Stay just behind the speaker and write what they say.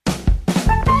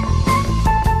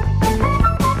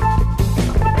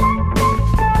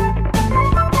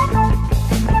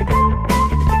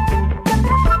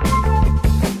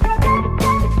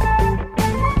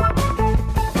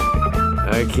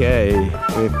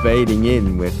We're fading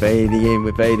in.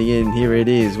 Here it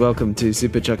is. Welcome to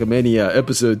Superchuckamania,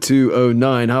 episode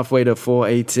 209, halfway to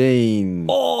 418.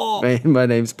 Oh! My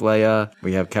name's Player.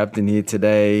 We have Captain here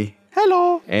today.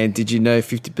 Hello. And did you know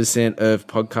 50% of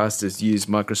podcasters use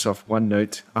Microsoft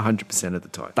OneNote 100% of the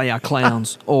time? They are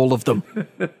clowns, all of them.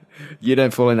 You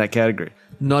don't fall in that category.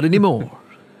 Not anymore.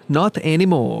 Not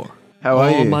anymore. How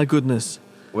are you? Oh, my goodness.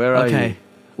 Where are you? Okay.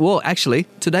 Well, actually,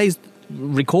 today's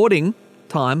recording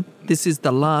time, this is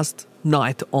the last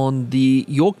night on the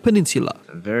York Peninsula.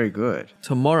 Very good.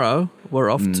 Tomorrow, we're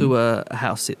off to a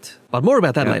house sit. But more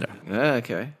about that later. Yeah,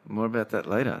 okay. More about that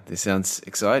later. This sounds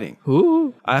exciting.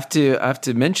 Ooh. I have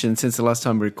to mention, since the last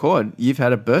time we record, you've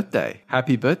had a birthday.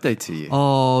 Happy birthday to you.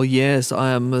 Oh, yes, I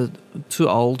am too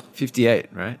old. 58,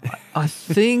 right? I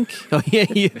think,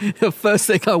 the first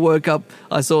thing I woke up,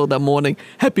 I saw that morning,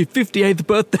 happy 58th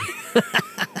birthday.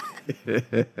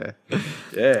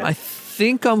 Yeah. I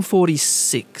think I'm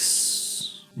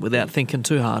 46, without thinking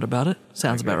too hard about it.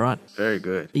 Sounds about right. Very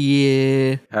good.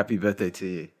 Yeah. Happy birthday to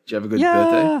you. Did you have a good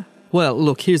birthday? Well,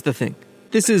 look, here's the thing.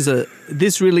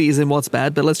 This really isn't what's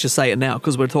bad, but let's just say it now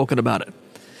because we're talking about it.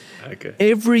 Okay.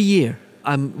 Every year,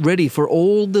 I'm ready for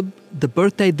all the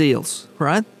birthday deals,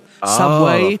 right?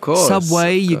 Oh, of course.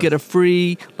 Subway, you get a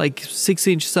free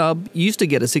 6-inch sub. You used to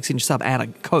get a 6-inch sub out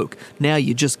of Coke. Now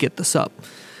you just get the sub.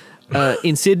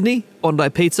 In Sydney, Bondi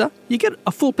Pizza, you get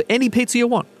a full any pizza you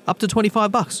want, up to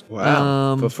 $25.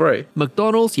 Wow, for free?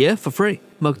 McDonald's, yeah, for free.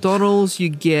 McDonald's, you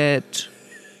get,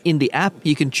 in the app,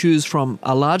 you can choose from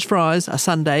a large fries, a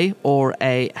sundae, or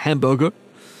a hamburger.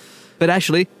 But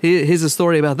actually, here's a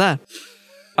story about that.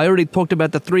 I already talked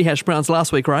about the 3 hash browns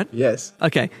last week, right? Yes.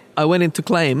 Okay, I went into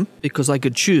claim because I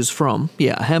could choose from,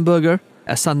 a hamburger,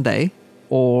 a sundae,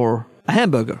 or a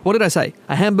hamburger. What did I say?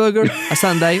 A hamburger, a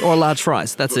sundae, or large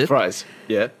fries. That's it. Fries,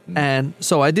 yeah. And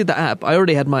so I did the app. I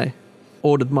already had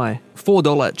ordered my $4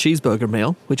 cheeseburger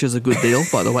meal, which is a good deal,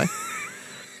 by the way.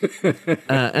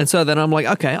 And so then I'm like,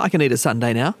 okay, I can eat a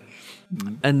sundae now.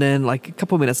 And then a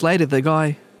couple of minutes later, the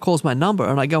guy calls my number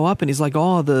and I go up and he's like,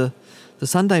 oh, the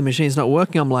sundae machine's not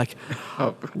working. I'm like,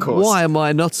 of course. Why am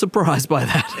I not surprised by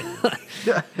that?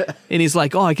 And he's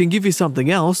like, oh, I can give you something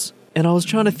else. And I was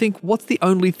trying to think, what's the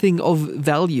only thing of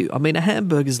value? I mean, a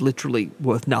hamburger is literally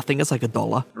worth nothing. It's like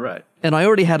 $1. Right. And I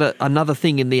already had another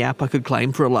thing in the app I could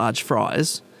claim for a large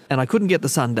fries. And I couldn't get the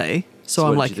sundae. So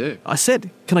I'm what like, did you do? I said,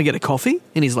 can I get a coffee?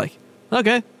 And he's like,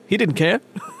 okay. He didn't care.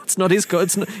 It's not his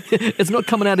it's not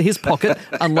coming out of his pocket,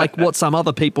 unlike what some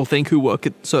other people think who work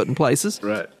at certain places.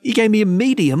 Right. He gave me a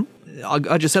medium.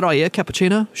 I just said, oh yeah,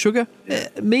 cappuccino, sugar,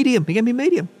 medium. He gave me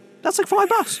medium. That's like $5.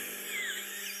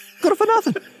 Got it for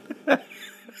nothing.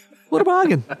 What a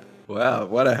bargain. Wow,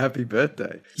 what a happy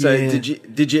birthday. So Yeah.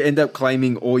 did you end up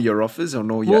claiming all your offers on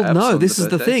all your apps? Well, no, on this the is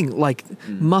the birthday?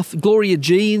 thing. Gloria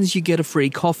Jeans, you get a free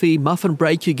coffee. Muffin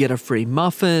Break, you get a free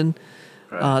muffin.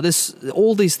 Right. There's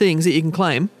all these things that you can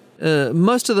claim.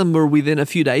 Most of them were within a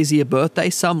few days of your birthday.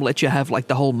 Some let you have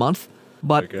the whole month.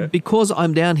 But because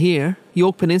I'm down here,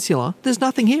 York Peninsula, there's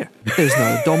nothing here. There's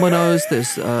no Domino's.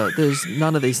 There's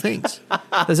none of these things.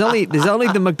 There's only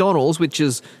the McDonald's, which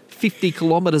is 50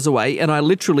 kilometers away, and I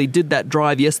literally did that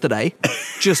drive yesterday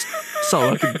just so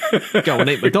I could go and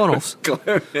eat McDonald's.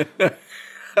 But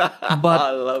I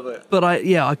love it. But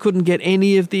I couldn't get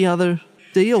any of the other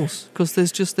deals because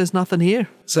there's nothing here.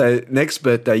 So next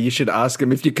birthday, you should ask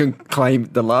them if you can claim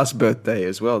the last birthday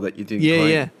as well that you didn't claim.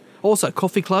 Yeah. Also,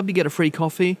 Coffee Club, you get a free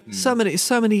coffee. So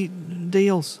many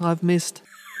deals I've missed,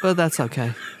 but that's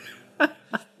okay.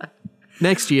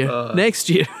 Next year. Next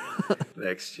year.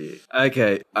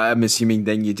 Okay, I'm assuming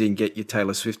then you didn't get your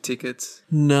Taylor Swift tickets?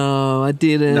 No, I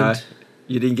didn't. No.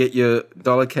 You didn't get your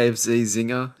 $1 KFC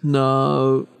zinger?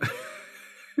 No.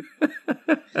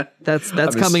 That's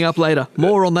coming up later.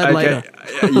 More on that later.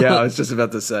 Yeah, I was just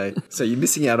about to say. So you're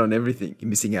missing out on everything. You're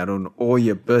missing out on all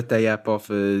your birthday app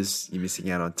offers. You're missing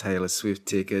out on Taylor Swift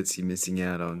tickets. You're missing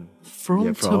out on...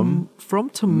 From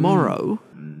tomorrow,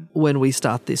 when we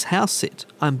start this house sit,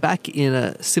 I'm back in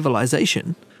a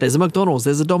civilization. There's a McDonald's,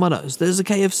 there's a Domino's, there's a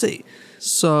KFC.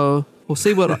 So we'll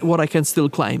see what I can still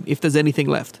claim, if there's anything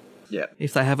left. Yeah.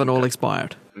 If they haven't all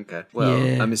expired. Okay. Well,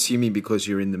 Yeah. I'm assuming because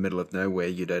you're in the middle of nowhere,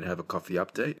 you don't have a coffee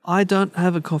update. I don't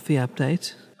have a coffee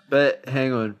update. But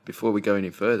hang on, before we go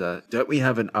any further, don't we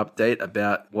have an update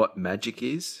about what magic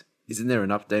is? Isn't there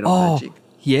an update on magic?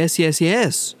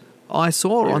 Yes. I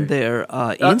saw on their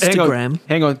Instagram.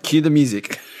 Hang on, cue the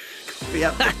music.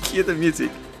 Cue the music.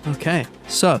 Okay,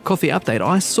 so coffee update.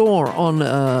 I saw on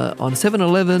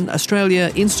 7-Eleven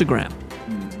Australia Instagram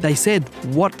they said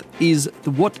what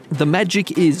the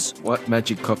magic is. What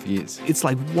magic coffee is? It's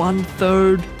like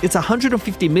 1/3. It's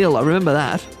 150 mil. I remember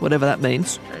that, whatever that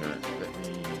means. Hang on, let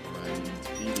me write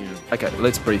Wikipedia. Okay,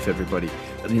 let's brief everybody.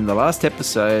 In the last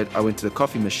episode, I went to the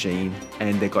coffee machine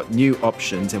and they got new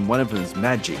options, and one of them is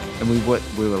magic. And we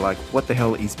were like, what the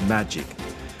hell is magic?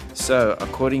 So,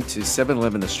 according to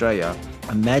 7-Eleven Australia,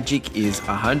 a magic is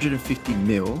 150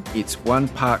 mil. It's 1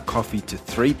 part coffee to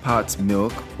 3 parts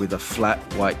milk with a flat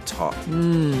white top.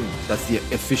 That's the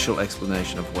official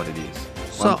explanation of what it is.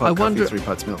 So 1 part coffee, 3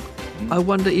 parts milk. I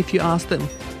wonder if you ask them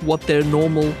what their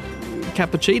normal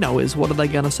cappuccino is, what are they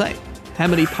going to say? How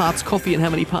many parts coffee and how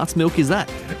many parts milk is that?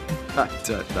 I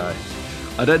don't know.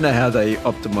 I don't know how they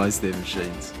optimize their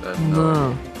machines.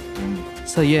 No.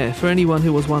 So yeah, for anyone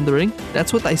who was wondering,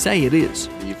 that's what they say it is.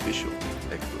 The official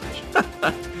explanation.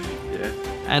 Yeah.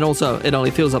 And also, it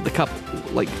only fills up the cup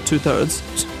like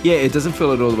 2/3. Yeah, it doesn't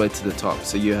fill it all the way to the top,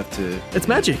 so you have to... It's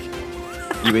magic.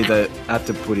 You either have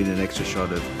to put in an extra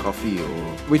shot of coffee, or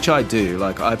which I do.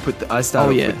 Like I start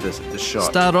off with the shot.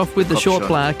 Start off with the short shot.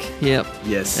 Black. Yep.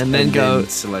 Yes. And then go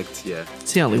select. Yeah.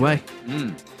 It's the only way.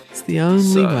 It's the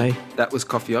only way. That was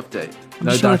coffee update. I'm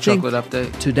No just trying dark to think. chocolate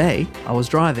update. Today I was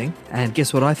driving, and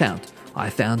guess what I found?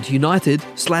 I found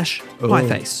United/Pie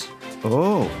Face.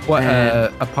 Oh, what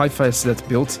a pie face that's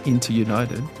built into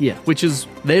United. Yeah, which is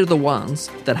they're the ones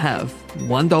that have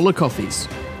 $1 coffees.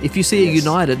 If you see a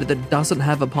United that doesn't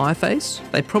have a pie face,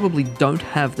 they probably don't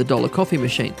have the dollar coffee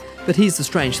machine. But here's the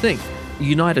strange thing.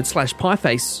 United/Pie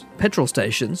Face petrol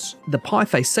stations, the pie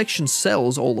face section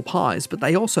sells all the pies, but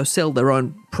they also sell their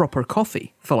own proper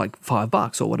coffee for like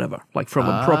 $5 or whatever, like from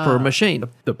a proper machine.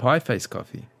 The pie face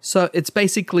coffee. So it's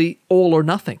basically all or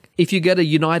nothing. If you get a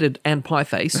United and pie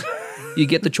face, you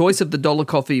get the choice of the dollar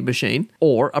coffee machine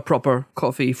or a proper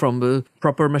coffee from a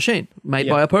proper machine made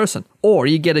by a person. Or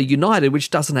you get a United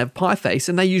which doesn't have pie face,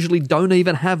 and they usually don't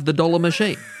even have the dollar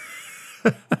machine.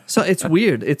 So it's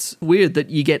weird. It's weird that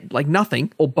you get like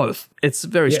nothing or both. It's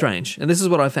very strange. And this is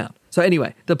what I found. So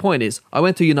anyway, the point is, I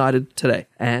went to United today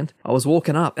and I was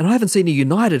walking up, and I haven't seen a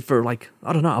United for like,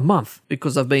 I don't know, a month,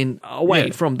 because I've been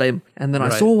away from them. And then I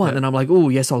saw one and I'm like, oh,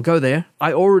 yes, I'll go there.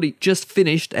 I already just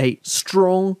finished a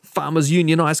strong Farmers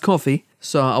Union iced coffee.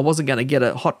 So I wasn't going to get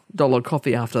a hot dollar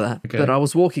coffee after that. Okay. But I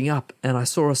was walking up and I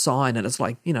saw a sign, and it's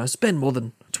like, you know, spend more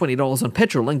than $20 on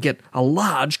petrol and get a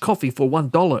large coffee for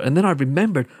 $1. And then I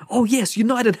remembered, oh yes,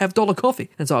 United have dollar coffee.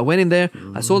 And so I went in there,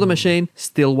 I saw the machine,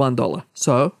 still $1.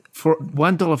 So... For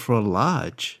 $1 for a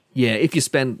large? Yeah, if you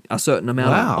spend a certain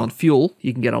amount on fuel,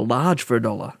 you can get a large for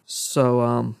 $1.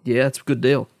 So, yeah, it's a good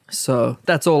deal. So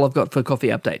that's all I've got for Coffee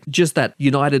Update. Just that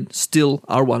United still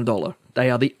are $1. They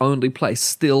are the only place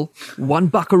still.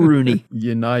 $1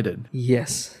 United.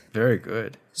 Yes. Very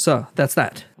good. So that's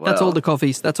that. Well, that's all the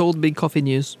coffees. That's all the big coffee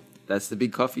news. That's the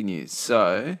big coffee news.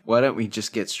 So why don't we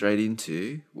just get straight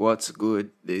into what's good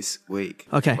this week?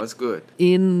 Okay. What's good?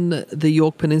 In the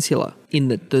York Peninsula, in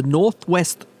the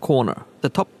northwest corner, the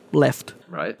top left,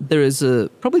 right, there is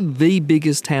probably the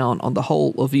biggest town on the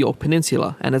whole of the York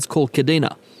Peninsula, and it's called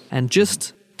Kadina. And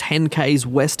just 10 k's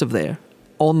west of there,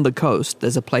 on the coast,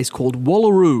 there's a place called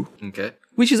Wallaroo. Okay.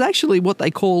 Which is actually what they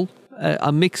call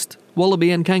a mixed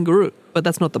wallaby and kangaroo, but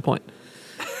that's not the point.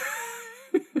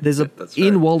 There's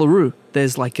in Wallaroo,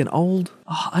 there's like an old,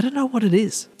 I don't know what it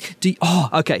is.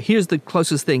 Okay, here's the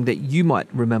closest thing that you might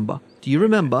remember. Do you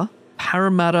remember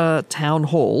Parramatta Town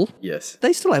Hall? Yes.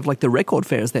 They still have like the record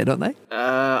fairs there, don't they?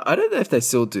 I don't know if they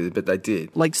still do, but they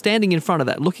did. Like standing in front of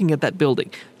that, looking at that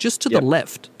building, just to the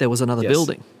left, there was another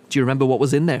building. Do you remember what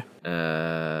was in there?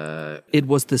 It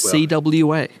was the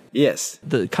CWA. Yes.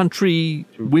 The Country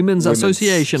Women's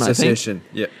Association, I think.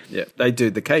 Yeah. They do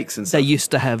the cakes and stuff. They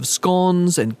used to have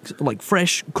scones and like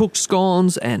fresh cooked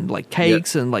scones and like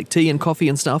cakes and like tea and coffee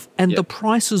and stuff. And the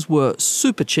prices were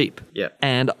super cheap. Yeah.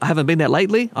 And I haven't been there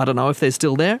lately. I don't know if they're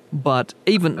still there. But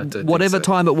even whatever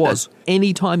time it was,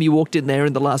 any time you walked in there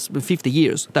in the last 50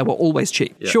 years, they were always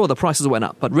cheap. Yep. Sure, the prices went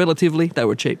up, but relatively, they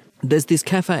were cheap. There's this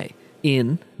cafe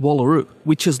in Wallaroo,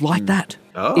 which is like that.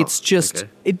 Oh, it's just,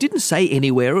 it didn't say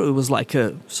anywhere it was like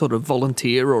a sort of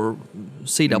volunteer or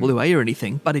CWA or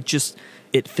anything, but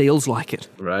it feels like it.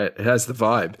 Right, it has the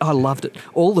vibe. I loved it.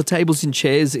 All the tables and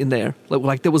chairs in there,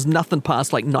 like there was nothing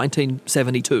past like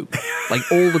 1972. Like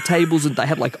all the tables, and they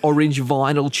had like orange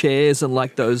vinyl chairs and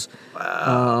like those,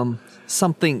 those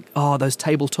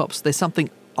tabletops. There's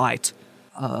something IT.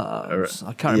 I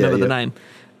can't remember the name.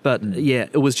 But yeah,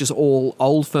 it was just all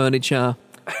old furniture,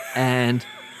 and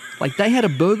like they had a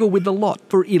burger with a lot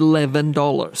for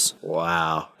 $11.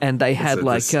 Wow! And they had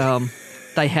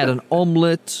They had an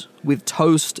omelette with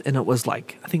toast, and it was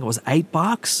like, I think it was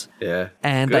 $8. Yeah.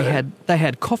 And Good. they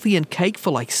had coffee and cake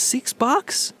for like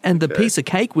 $6, and the piece of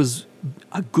cake was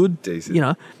a good, Decent. you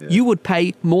know, Yeah. you would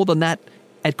pay more than that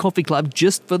at Coffee Club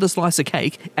just for the slice of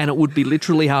cake, and it would be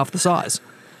literally half the size.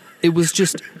 It was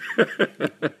just,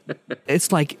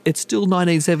 it's like, it's still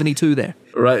 1972 there.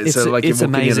 Right, so like you're it's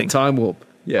walking amazing. in a time warp.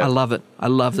 Yeah. I love it. I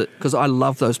loved it because I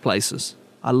love those places.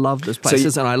 I love those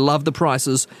places, and I love the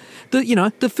prices.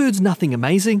 The food's nothing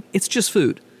amazing. It's just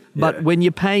food. But Yeah. when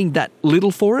you're paying that little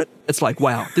for it, it's like,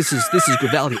 wow, this is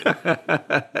good value.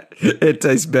 It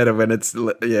tastes better when it's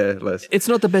less. It's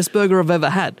not the best burger I've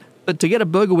ever had, but to get a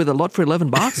burger with a lot for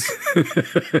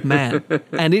 $11, man.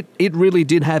 And it really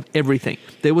did have everything.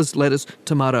 There was lettuce,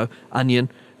 tomato, onion,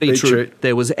 beetroot.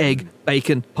 There was egg,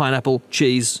 bacon, pineapple,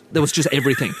 cheese. There was just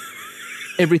everything.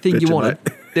 Everything you wanted.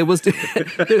 There was,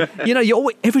 you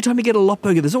always, every time you get a lot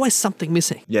burger, there's always something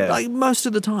missing. Yeah. Like most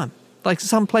of the time. Like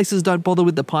some places don't bother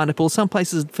with the pineapple. Some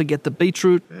places forget the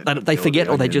beetroot. They forget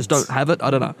or they just don't have it. I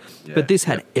don't know. Yeah. But this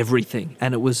had everything,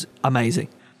 and it was amazing.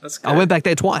 That's good. I went back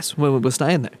there twice when we were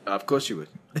staying there. Of course you would.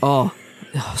 Oh,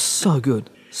 so good.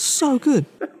 So good.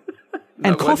 No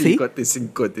And wonder coffee, you got this in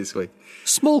good this week.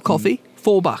 small coffee,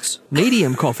 $4.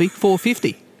 Medium coffee,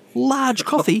 $4.50. Large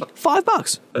coffee,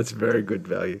 $5. That's very good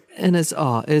value. And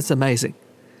it's amazing.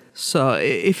 So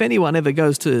if anyone ever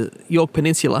goes to York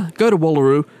Peninsula, go to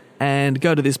Wallaroo and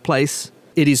go to this place.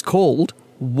 It is called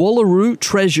Wallaroo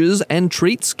Treasures and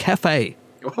Treats Cafe.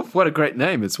 Oh, what a great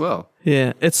name as well.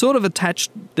 Yeah, it's sort of attached.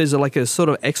 There's a sort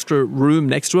of extra room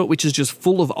next to it, which is just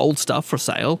full of old stuff for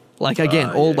sale. Like,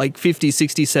 again, all like 50s,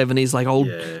 60s, 70s, like old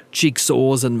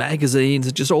jigsaws and magazines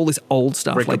and just all this old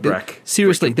stuff. Bric-a-brac.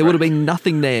 Seriously, there would have been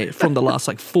nothing there from the last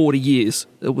 40 years.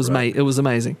 It was it was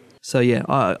amazing. So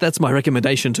yeah, that's my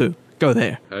recommendation too. Go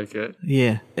there. Okay.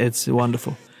 Yeah, it's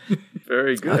wonderful.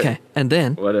 Very good. Okay, and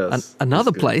then What else?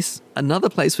 Another That's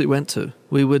good. place we went to.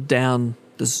 We were down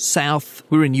the south.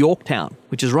 We were in Yorktown,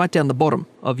 which is right down the bottom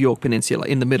of York Peninsula,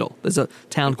 in the middle. There's a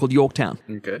town called Yorktown.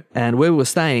 Okay. And where we were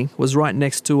staying was right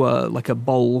next to a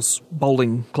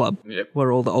bowling club. Yep.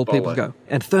 Where all the old people Bowling. go.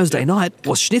 And Thursday night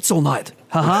was schnitzel night.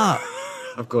 Ha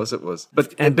Of course it was.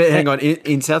 But hang on,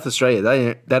 in South Australia,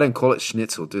 they don't call it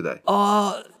schnitzel, do they?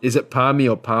 Is it palmy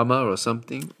or parma or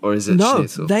something? Or is it No,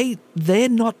 schnitzel? they're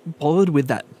not bothered with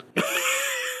that.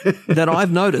 That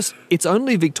I've noticed. It's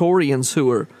only Victorians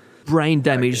who are brain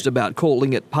damaged about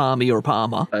calling it palmy or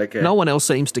parma. Okay. No one else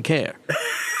seems to care.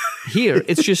 Here,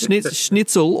 it's just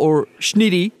schnitzel or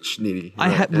schnitty. Schnitty.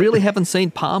 I really haven't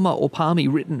seen parma or palmy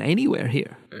written anywhere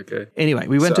here. Okay. Anyway,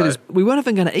 we went to this. We weren't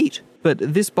even going to eat, but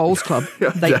this bowls club,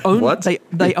 What?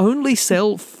 they only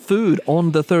sell food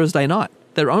on the Thursday night.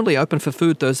 They're only open for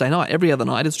food Thursday night. Every other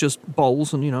night, it's just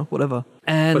bowls and whatever.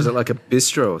 And Was it like a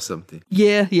bistro or something?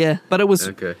 yeah, but it was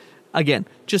Okay. again.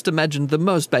 Just imagine the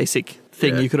most basic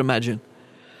thing you could imagine.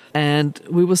 And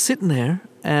we were sitting there,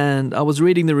 and I was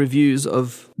reading the reviews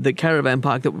of the caravan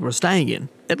park that we were staying in.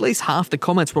 At least half the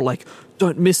comments were like,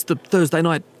 "Don't miss the Thursday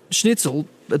night schnitzel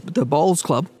at the bowls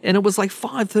club." And it was like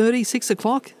 5:30, 6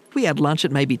 o'clock. We had lunch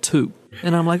at maybe 2.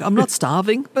 And I'm like, I'm not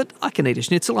starving, but I can eat a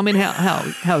schnitzel. I mean,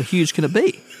 how huge can it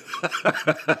be?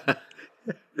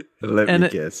 Let me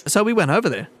guess. So we went over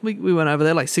there. We went over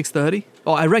there like 6:30.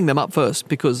 Oh, I rang them up first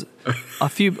because a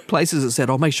few places have said,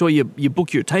 "Oh, make sure you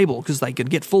book your table because they can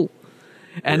get full."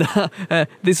 And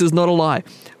this is not a lie.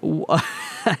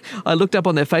 I looked up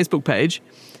on their Facebook page,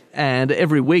 and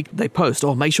every week they post,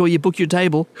 "Oh, make sure you book your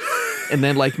table." And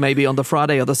then like maybe on the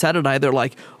Friday or the Saturday, they're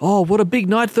like, "Oh, what a big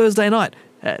night Thursday night."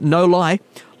 No lie.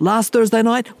 Last Thursday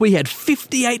night, we had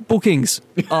 58 bookings.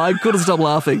 I couldn't stop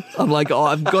laughing. I'm like,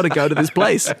 I've got to go to this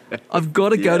place. I've got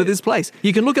to go to this place.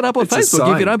 You can look it up on It's a Facebook if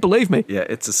you sign. don't believe me. Yeah,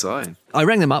 it's a sign. I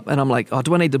rang them up and I'm like, "Oh,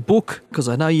 do I need to book? Because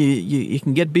I know you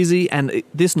can get busy." And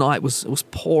this night was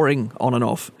pouring on and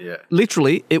off. Yeah.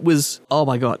 Literally, it was, oh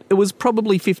my God, it was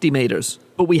probably 50 meters,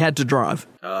 but we had to drive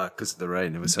Because of the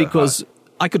rain. It was so because hot.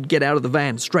 I could get out of the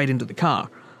van straight into the car.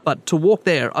 But to walk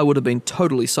there, I would have been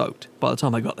totally soaked by the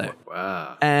time I got there.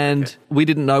 Wow. And we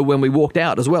didn't know when we walked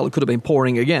out as well. It could have been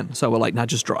pouring again. So we're like, no,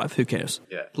 just drive. Who cares?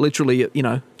 Yeah. Literally,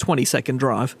 20-second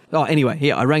drive. Oh, anyway,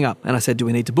 yeah, I rang up and I said, "Do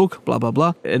we need to book? Blah, blah,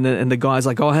 blah." And the guy's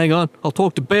like, "Oh, hang on. I'll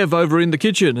talk to Bev over in the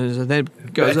kitchen." And then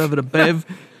goes over to Bev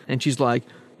and she's like,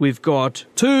 "We've got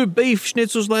 2 beef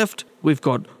schnitzels left. We've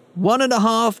got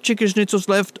 1.5 chicken schnitzels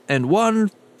left and 1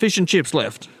 fish and chips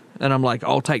left." And I'm like,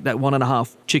 "I'll take that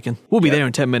 1.5 chicken. We'll be there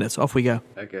in 10 minutes. Off we go."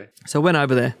 Okay. So I went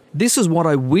over there. This is what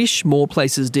I wish more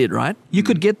places did, right? You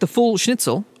could get the full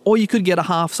schnitzel or you could get a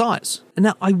half size. And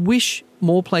now I wish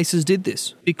more places did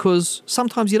this because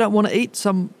sometimes you don't want to eat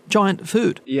some giant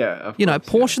food. Yeah, of course,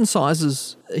 portion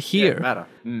sizes here, matter.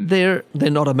 They're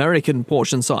not American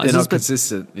portion sizes. They're not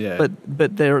consistent, yeah.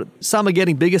 But they're some are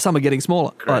getting bigger, some are getting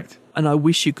smaller. Correct. And I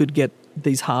wish you could get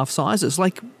these half sizes.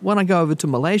 Like when I go over to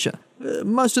Malaysia,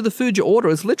 most of the food you order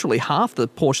is literally half the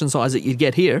portion size that you'd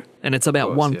get here, and it's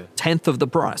about 1/10 of the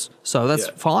price. So that's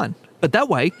fine. But that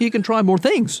way, you can try more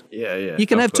things. Yeah. You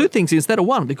can have 2 things instead of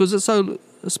 1 because it's so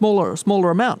a smaller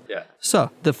amount. Yeah.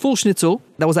 So the full schnitzel,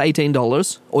 that was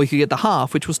 $18, or you could get the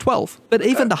half, which was $12. But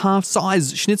even the half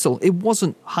size schnitzel, it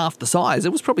wasn't half the size.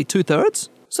 It was probably 2/3.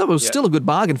 So it was still a good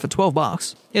bargain for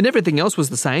 $12. And everything else was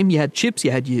the same. You had chips.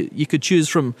 You could choose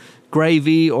from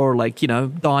gravy or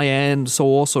Diane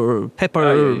sauce or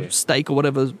pepper steak or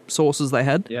whatever sauces they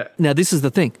had. Yeah. Now, this is the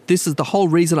thing. This is the whole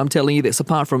reason I'm telling you this,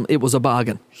 apart from it was a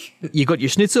bargain. You got your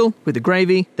schnitzel with the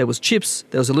gravy. There was chips.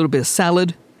 There was a little bit of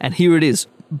salad. And here it is.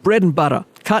 Bread and butter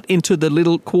cut into the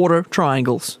little quarter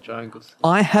triangles.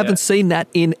 I haven't seen that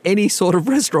in any sort of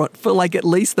restaurant for like at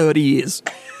least 30 years.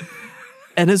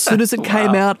 And as soon as it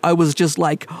came out, I was just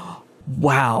like,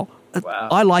 wow.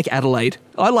 I like Adelaide.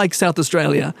 I like South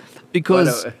Australia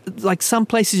because like some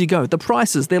places you go, the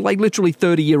prices, they're like literally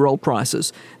 30-year-old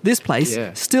prices. This place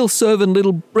still serving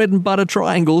little bread and butter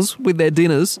triangles with their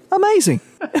dinners. Amazing.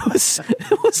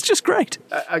 It was just great.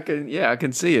 I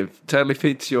can see it. Totally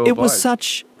fits your It vibe. was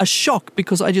such a shock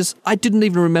because I didn't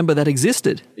even remember that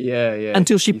existed. Yeah.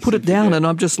 Until she put it down and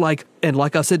I'm just like, and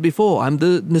like I said before, I'm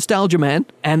the nostalgia man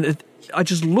and I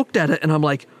just looked at it and I'm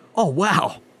like, oh,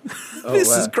 wow. This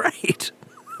is great.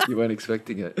 You weren't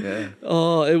expecting it, yeah.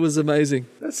 Oh, it was amazing.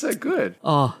 That's so good.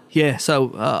 Oh, yeah.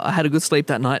 So I had a good sleep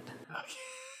that night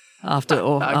after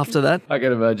that. I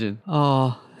can imagine.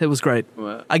 Oh, it was great.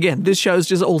 Wow. Again, this show's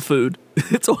just all food.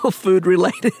 It's all food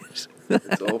related.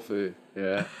 It's all food,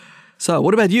 yeah. So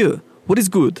what about you? What is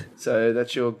good? So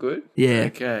that's your good? Yeah.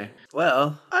 Okay.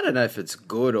 Well, I don't know if it's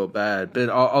good or bad, but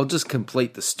I'll just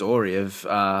complete the story of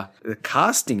the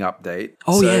casting update.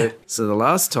 So the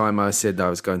last time I said I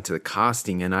was going to the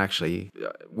casting and I actually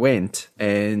went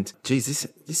and, geez,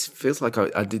 this feels like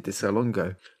I did this so long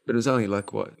ago, but it was only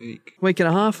like, what, week and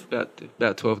a half?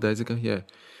 About 12 days ago, yeah.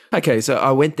 Okay, so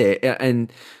I went there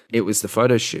and it was the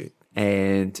photo shoot.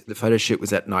 And the photo shoot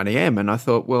was at 9 a.m. And I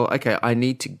thought, well, okay, I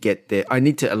need to get there. I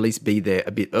need to at least be there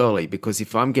a bit early because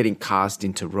if I'm getting cast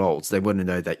into roles, they want to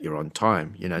know that you're on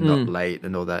time, not late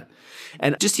and all that.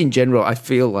 And just in general, I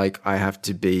feel like I have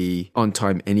to be on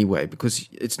time anyway because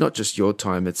it's not just your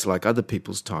time. It's like other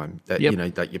people's time that,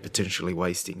 that you're potentially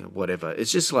wasting or whatever.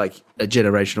 It's just like a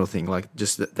generational thing. Like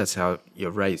just that's how you're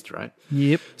raised, right?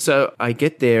 Yep. So I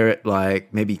get there at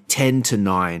like maybe 10 to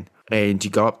 9. And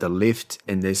you go up the lift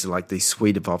and there's like these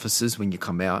suite of offices when you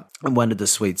come out. And one of the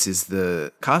suites is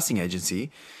the casting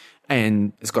agency.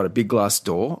 And it's got a big glass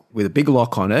door with a big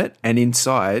lock on it. And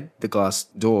inside the glass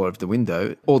door of the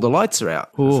window, all the lights are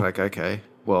out. Ooh. It's like, okay,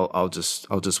 well, I'll just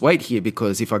wait here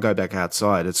because if I go back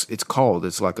outside, it's cold.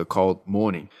 It's like a cold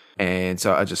morning. And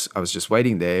so I was just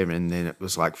waiting there. And then it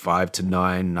was like 5 to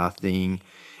 9, nothing.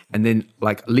 And then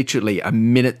like literally a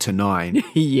minute to 9,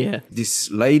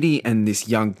 this lady and this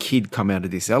young kid come out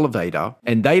of this elevator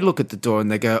and they look at the door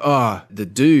and they go, oh, the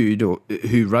dude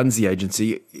who runs the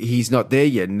agency, he's not there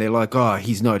yet. And they're like, oh,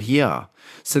 he's not here.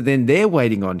 So then they're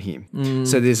waiting on him.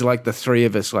 So there's like the 3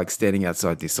 of us like standing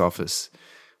outside this office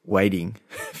waiting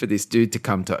for this dude to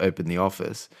come to open the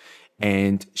office.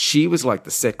 And she was like the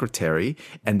secretary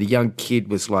and the young kid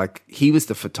was like, he was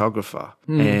the photographer.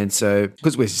 And so,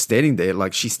 because we're standing there,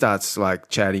 like she starts like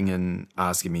chatting and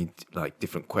asking me like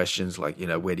different questions, like,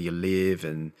 where do you live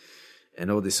and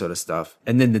all this sort of stuff.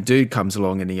 And then the dude comes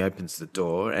along and he opens the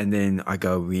door and then I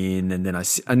go in and then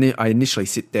I initially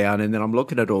sit down and then I'm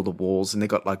looking at all the walls and they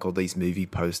got like all these movie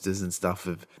posters and stuff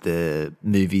of the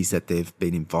movies that they've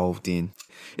been involved in.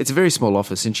 It's a very small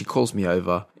office and she calls me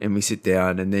over and we sit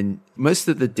down and then most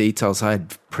of the details I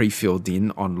had pre-filled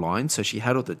in online. So she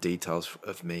had all the details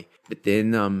of me. But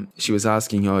then she was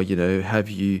asking,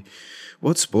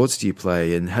 what sports do you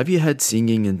play? And have you had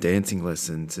singing and dancing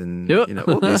lessons and,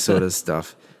 all this sort of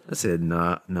stuff? I said,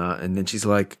 nah. And then she's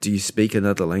like, do you speak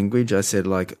another language? I said,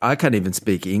 like, I can't even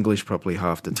speak English properly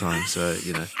half the time. So,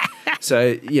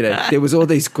 So, there was all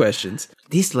these questions.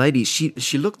 This lady,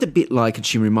 she looked a bit like, and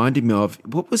she reminded me of,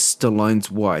 what was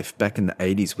Stallone's wife back in the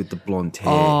 80s with the blonde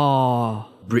hair? Oh.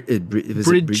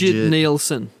 Bridget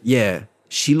Nielsen. Yeah.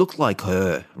 She looked like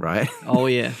her, right? Oh,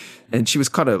 yeah. And she was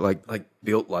kind of like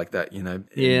built like that,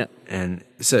 Yeah. And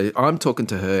so I'm talking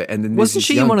to her and then wasn't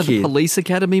she in one of the Police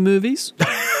Academy movies?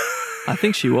 I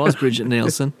think she was Bridget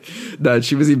Nielsen. No,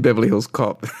 she was in Beverly Hills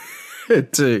Cop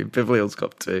 2. Beverly Hills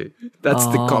Cop 2. That's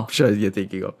the cop show you're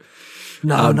thinking of.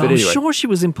 No, but I'm anyway. sure she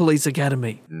was in Police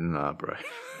Academy. Nah, bro.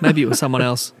 Maybe it was someone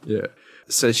else. Yeah.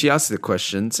 So she asked the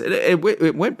questions. It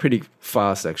went pretty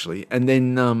fast, actually. And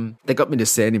then they got me to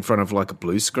stand in front of like a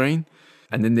blue screen.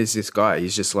 And then there's this guy.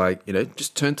 He's just like,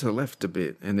 just turn to the left a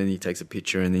bit. And then he takes a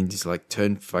picture and then he's like,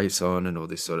 turn face on and all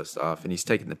this sort of stuff. And he's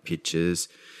taking the pictures.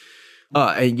 Oh,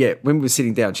 and yeah, when we were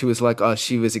sitting down, she was like,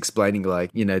 she was explaining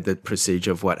like, the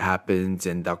procedure of what happens.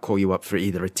 And they'll call you up for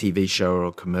either a TV show or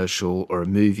a commercial or a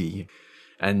movie.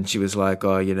 And she was like,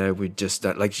 we just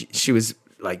don't, like, she was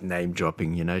like name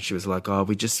dropping, she was like,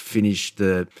 we just finished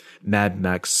the Mad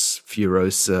Max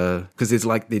Furiosa, because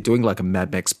they're doing like a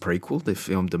Mad Max prequel. They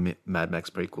filmed a Mad Max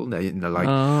prequel. They're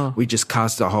like, we just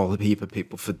cast a whole heap of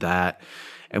people for that.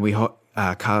 And we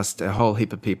cast a whole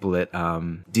heap of people at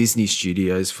Disney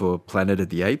Studios for Planet of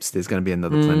the Apes. There's going to be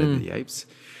another Planet of the Apes.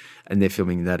 And they're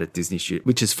filming that at Disney Studios,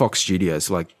 which is Fox Studios.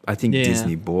 Like, I think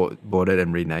Disney bought it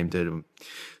and renamed it.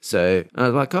 So I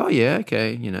was like, oh, yeah,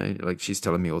 okay. Like she's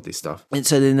telling me all this stuff. And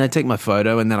so then they take my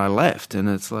photo and then I left. And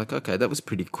it's like, okay, that was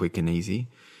pretty quick and easy.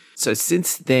 So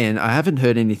since then, I haven't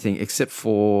heard anything except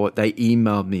for they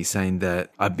emailed me saying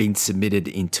that I've been submitted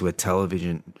into a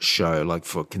television show, like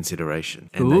for consideration.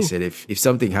 And they said, if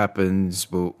something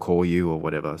happens, we'll call you or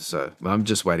whatever. So I'm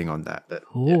just waiting on that. But,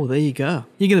 there you go.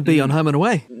 You're going to be on Home and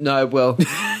Away. No, well,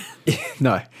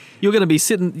 no. You're going to be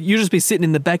you'll just be sitting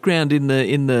in the background in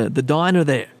the diner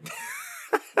there.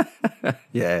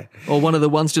 Yeah. Or one of the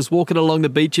ones just walking along the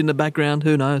beach in the background.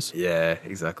 Who knows? Yeah,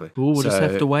 exactly. We'll just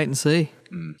have to wait and see.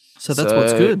 So that's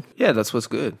what's good. Yeah, that's what's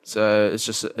good. So it's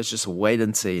just a wait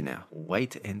and see now.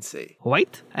 Wait and see.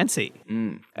 Wait and see.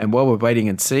 And while we're waiting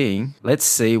and seeing, let's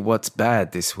see what's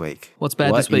bad this week. What's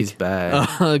bad this week? What is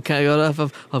bad? Okay,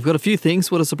 I've got a few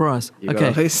things. What a surprise. You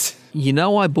got a list?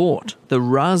 I bought the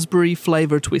raspberry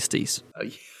flavor twisties.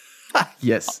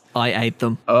 Yes. I ate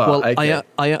them. Oh, okay.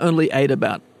 I only ate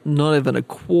about not even a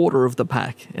quarter of the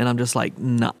pack, and I'm just like,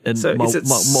 nah. And so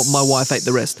my wife ate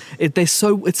the rest.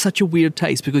 It's such a weird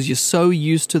taste because you're so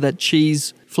used to that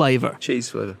cheese flavor.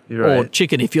 You're right. Or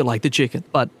chicken if you like the chicken.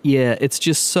 But yeah, it's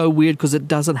just so weird because it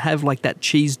doesn't have like that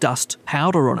cheese dust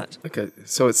powder on it. Okay,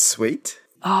 so it's sweet?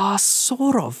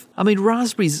 Sort of. I mean,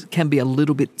 raspberries can be a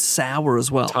little bit sour as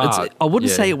well. I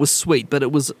wouldn't say it was sweet, but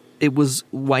it was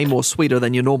way more sweeter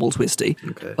than your normal twisty.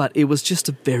 Okay. But it was just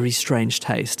a very strange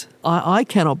taste. I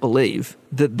cannot believe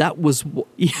that was,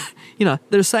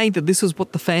 they're saying that this is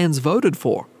what the fans voted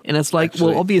for. And it's like,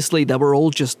 well, obviously they were all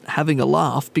just having a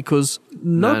laugh because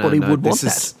nobody would want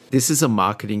that. This is a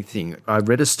marketing thing. I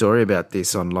read a story about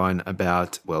this online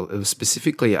about, well, it was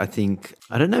specifically, I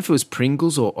don't know if it was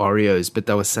Pringles or Oreos, but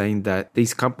they were saying that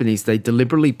these companies, they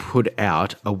deliberately put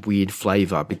out a weird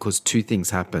flavor because two things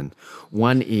happen.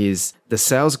 One is the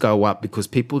sales go up because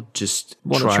people just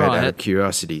try it out of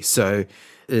curiosity. So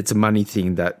it's a money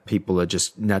thing that people are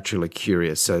just naturally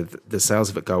curious. So the sales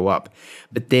of it go up.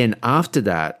 But then after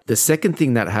that, the second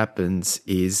thing that happens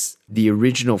is the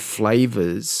original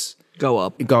flavors go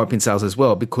up in sales as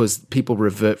well because people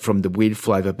revert from the weird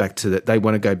flavor back to they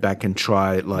want to go back and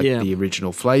try the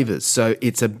original flavors. So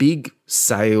it's a big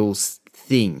sales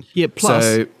thing. Yeah,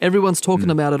 plus everyone's talking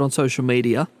about it on social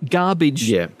media.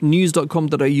 Garbage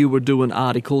news.com.au were doing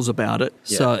articles about it.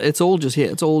 Yeah. So it all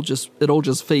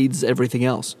just feeds everything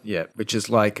else. Yeah, which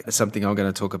is like something I'm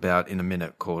going to talk about in a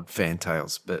minute called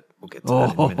fantails, but we'll get to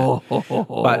that in a minute.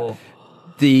 But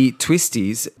the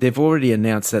twisties, they've already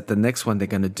announced that the next one they're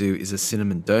going to do is a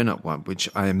cinnamon donut one, which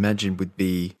I imagine would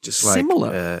be just like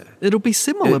similar. It'll be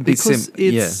similar because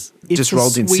it's just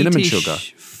rolled in cinnamon sugar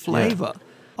flavor. Yeah.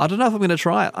 I don't know if I'm going to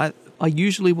try it. I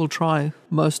usually will try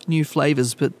most new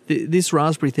flavors, but this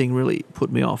raspberry thing really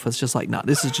put me off. It's just like, nah,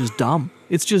 this is just dumb.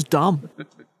 It's just dumb.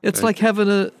 It's like having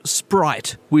a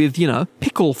Sprite with,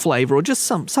 pickle flavor or just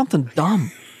something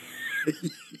dumb.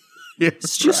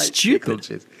 It's just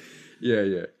stupid.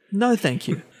 Yeah. No, thank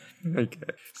you.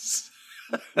 Okay.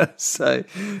 So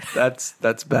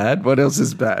that's bad. What else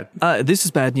is bad? This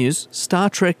is bad news. Star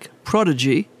Trek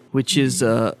Prodigy, which is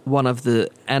one of the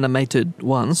animated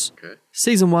ones. Okay.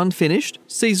 Season 1 finished.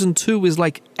 Season 2 is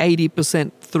like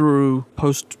 80% through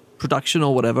post-production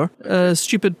or whatever.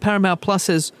 Stupid Paramount Plus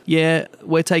says, yeah,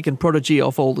 we're taking Prodigy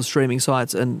off all the streaming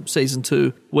sites, and Season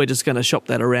 2, we're just going to shop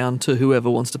that around to whoever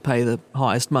wants to pay the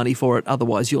highest money for it.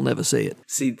 Otherwise, you'll never see it.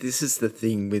 See, this is the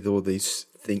thing with all these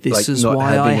thing. This like is not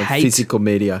why having I a hate physical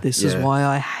media. This is why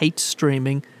I hate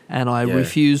streaming, and I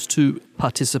refuse to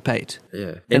participate. Yeah.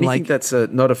 And Anything like, that's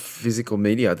not a physical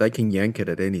media, they can yank it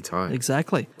at any time.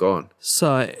 exactly. Gone.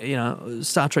 So,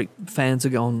 Star Trek fans are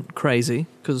going crazy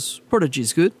because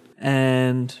Prodigy's good.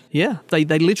 And yeah, they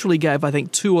literally gave, I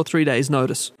think, 2 or 3 days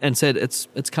notice and said it's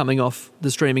coming off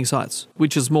the streaming sites,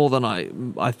 which is more than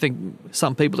I think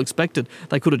some people expected.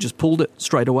 They could have just pulled it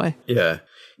straight away. Yeah.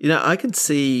 I can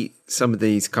see some of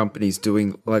these companies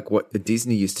doing like what the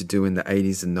Disney used to do in the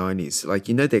 80s and 90s. Like,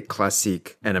 their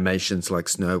classic animations like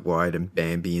Snow White and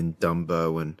Bambi and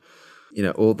Dumbo and,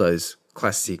 all those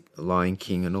classic Lion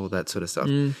King and all that sort of stuff.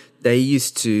 They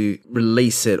used to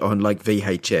release it on like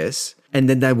VHS. And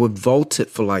then they would vault it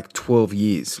for like 12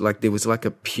 years. Like there was like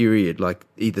a period, like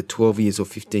either 12 years or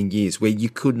 15 years where you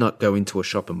could not go into a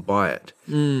shop and buy it.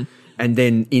 And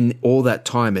then in all that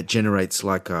time, it generates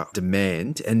like a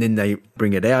demand and then they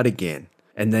bring it out again.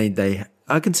 And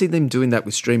I can see them doing that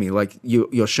with streaming. Like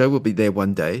your show will be there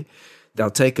one day. They'll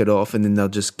take it off and then they'll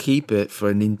just keep it for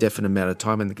an indefinite amount of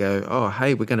time and they go, oh,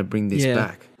 hey, we're going to bring this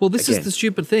back. Well, this is the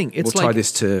stupid thing. We'll tie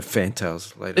this to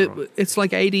Fantails later on. It's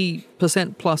like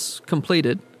 80% plus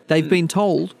completed. They've been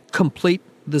told, complete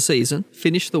the season,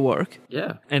 finish the work,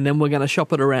 and then we're going to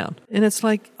shop it around. And it's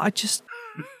like, I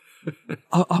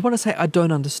want to say I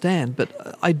don't understand,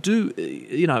 but I do,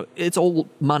 it's all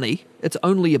money. It's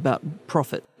only about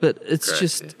profit. But it's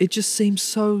it just seems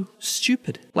so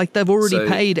stupid. Like they've already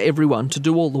paid everyone to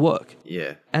do all the work.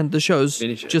 Yeah. And the show's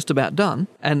just about done,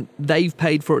 and they've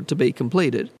paid for it to be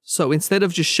completed. So instead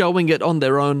of just showing it on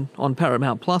their own on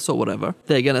Paramount Plus or whatever,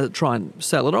 they're going to try and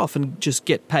sell it off and just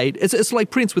get paid. It's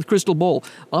like Prince with Crystal Ball.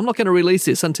 I'm not going to release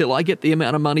this until I get the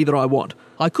amount of money that I want.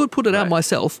 I could put it out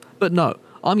myself, but no.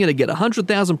 I'm going to get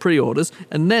 100,000 pre-orders,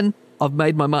 and then I've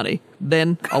made my money.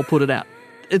 Then I'll put it out.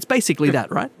 It's basically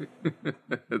that, right?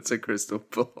 It's a crystal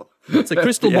ball. It's a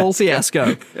crystal ball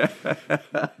fiasco.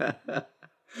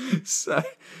 So,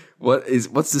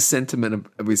 what's the sentiment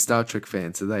with Star Trek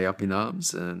fans? Are they up in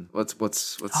arms? And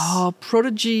what's? Oh,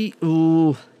 Prodigy.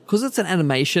 Ooh, because it's an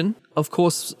animation. Of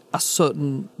course, a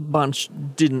certain bunch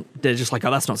didn't. They're just like, oh,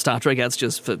 that's not Star Trek. That's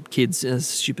just for kids. It's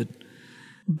stupid.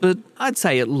 But I'd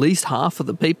say at least half of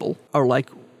the people are like,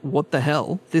 what the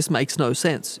hell? This makes no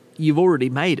sense. You've already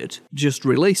made it. Just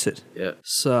release it. Yeah.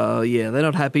 So, yeah, they're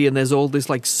not happy. And there's all this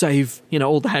like save,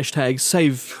 all the hashtags,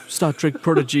 save Star Trek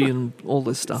Prodigy and all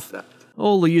this stuff.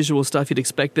 All the usual stuff you'd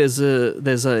expect. There's a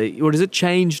what is it,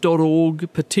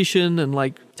 change.org petition and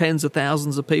like tens of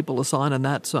thousands of people are signing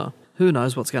that. So who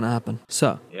knows what's going to happen.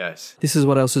 So, yes. This is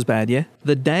what else is bad, yeah?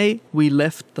 The day we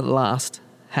left the last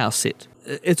house sit,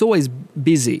 it's always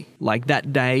busy, like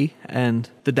that day and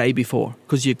the day before,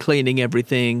 because you're cleaning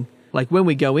everything. Like when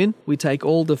we go in, we take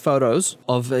all the photos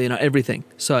of everything.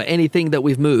 So anything that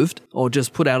we've moved or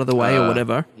just put out of the way or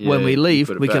whatever, when we leave,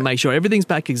 we can make sure everything's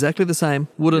back exactly the same.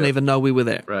 Wouldn't even know we were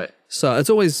there. Right. So it's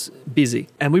always busy.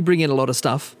 And we bring in a lot of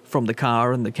stuff from the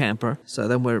car and the camper. So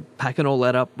then we're packing all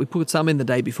that up. We put some in the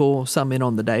day before, some in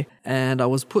on the day. And I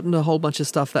was putting a whole bunch of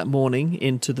stuff that morning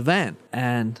into the van.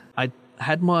 And I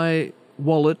had my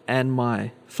wallet and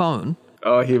my phone.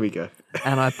 Oh, here we go.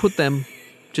 And I put them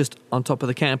just on top of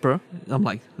the camper. I'm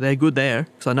like, they're good there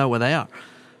because I know where they are.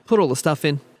 Put all the stuff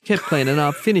in, kept cleaning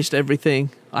up, finished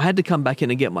everything. I had to come back in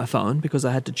and get my phone because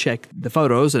I had to check the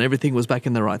photos and everything was back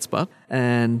in the right spot.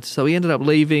 And so we ended up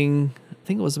leaving, I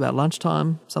think it was about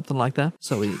lunchtime, something like that.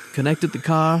 So we connected the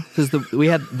car because we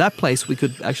had that place we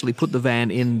could actually put the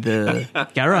van in the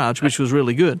garage, which was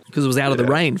really good because it was out of the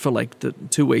rain for like the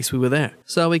 2 weeks we were there.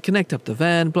 So we connect up the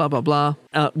van, blah, blah, blah.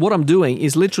 What I'm doing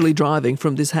is literally driving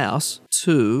from this house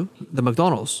to the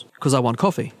McDonald's because I want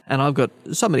coffee. And I've got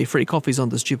so many free coffees on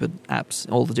the stupid apps,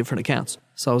 all the different accounts.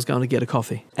 So I was going to get a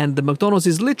coffee. And the McDonald's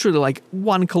is literally like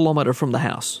 1 kilometer from the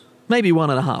house. Maybe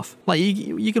 1.5. Like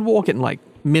you can walk it in like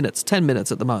minutes, 10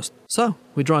 minutes at the most. So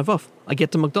we drive off. I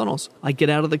get to McDonald's. I get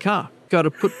out of the car. Go to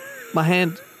put my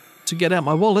hand to get out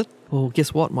my wallet. Well,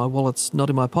 guess what? My wallet's not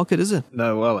in my pocket, is it?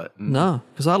 No wallet. No,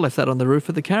 because I left that on the roof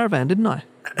of the caravan, didn't I?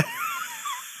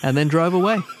 And then drove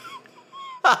away.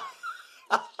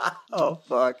 Oh,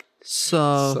 fuck.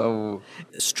 So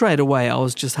straight away, I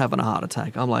was just having a heart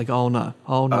attack. I'm like, oh no,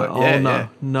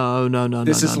 no.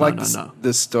 This is like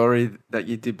the story that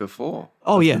you did before.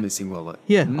 Oh, yeah. The missing wallet.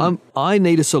 Yeah, I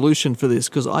need a solution for this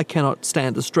because I cannot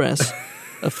stand the stress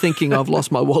of thinking I've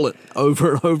lost my wallet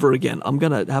over and over again. I'm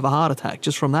going to have a heart attack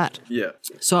just from that. Yeah.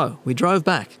 So we drove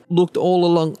back, looked all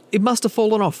along. It must have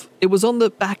fallen off. It was on the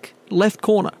back left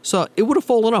corner. So it would have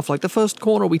fallen off like the first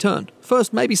corner we turned.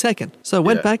 First, maybe second. So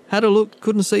went back, had a look,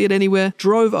 couldn't see it anywhere.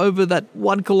 Drove over that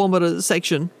 1 kilometer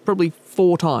section probably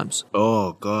 4 times.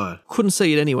 Oh, God. Couldn't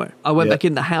see it anywhere. I went back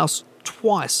in the house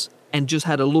twice and just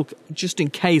had a look just in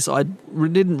case I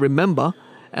didn't remember,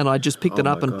 and I just picked it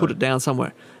up and put it down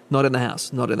somewhere. Not in the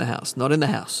house, not in the house, not in the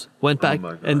house. Went back,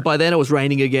 and by then it was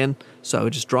raining again, so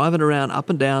just driving around up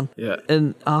and down. Yeah.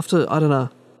 And after, I don't know,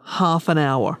 half an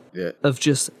hour of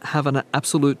just having an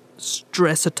absolute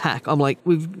stress attack, I'm like,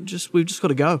 we've just got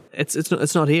to go.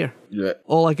 It's not here. Yeah.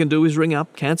 All I can do is ring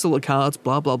up, cancel the cards,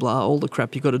 blah, blah, blah, all the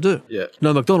crap you got to do. Yeah.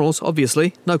 No McDonald's,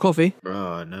 obviously. No coffee.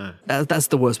 Oh, no. That's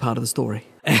the worst part of the story.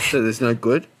 So there's no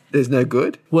good? There's no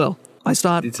good? Well, I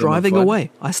start driving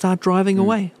away.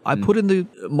 I put in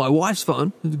my wife's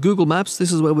phone, Google Maps,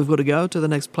 this is where we've got to go, to the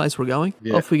next place we're going.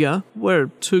 Yeah. Off we go. We're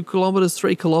 2 kilometres,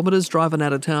 3 kilometres driving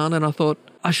out of town, and I thought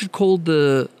I should call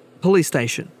the police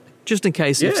station. Just in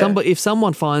case if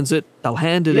someone finds it, they'll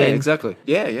hand it in. Yeah, exactly.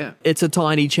 Yeah. It's a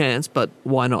tiny chance, but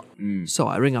why not? So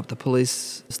I ring up the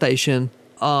police station.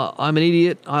 I'm an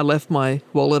idiot. I left my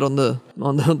wallet on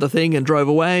the thing and drove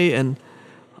away, and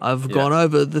I've gone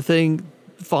over the thing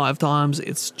 5 times.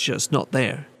 It's just not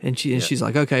there. And she's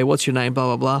like, okay, what's your name?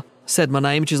 Blah, blah, blah. Said my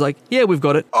name. She's like, yeah, we've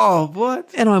got it. Oh, what?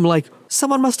 And I'm like,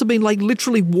 someone must have been like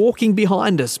literally walking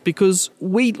behind us, because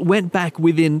we went back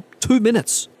within 2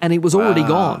 minutes and it was already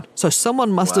gone. So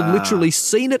someone must have literally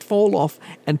seen it fall off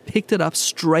and picked it up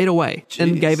straight away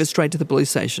and gave it straight to the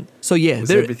police station. So yeah,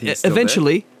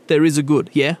 eventually there is a good.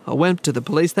 Yeah, I went to the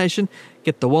police station,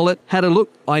 get the wallet, had a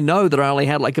look. I know that I only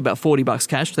had like about $40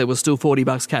 cash. There was still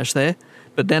 $40 cash there.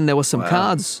 But then there were some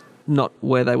cards not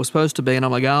where they were supposed to be. And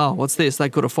I'm like, oh, what's this? They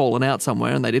could have fallen out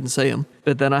somewhere and they didn't see them.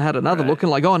 But then I had another look and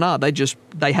like, oh, no,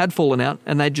 they had fallen out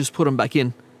and they just put them back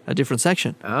in a different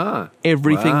section.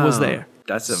 Everything was there.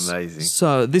 That's amazing.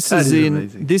 So this is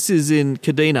in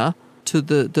Kadena, to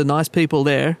the nice people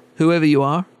there, whoever you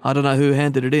are. I don't know who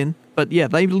handed it in. But yeah,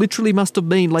 they literally must have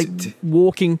been like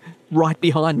walking right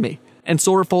behind me and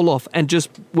saw it fall off and just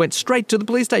went straight to the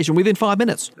police station within 5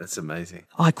 minutes. That's amazing.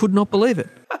 I could not believe it.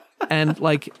 And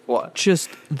like, what? Just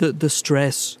the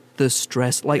stress.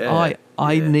 Like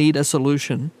I need a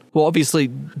solution. Well, obviously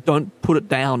don't put it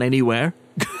down anywhere.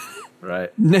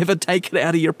 Right. Never take it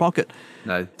out of your pocket.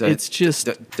 No,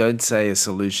 don't say a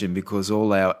solution, because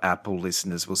all our Apple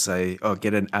listeners will say, oh,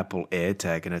 get an Apple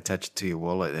AirTag and attach it to your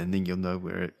wallet, and then you'll know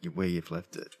where you've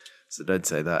left it. So don't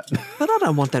say that. But I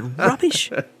don't want that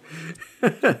rubbish.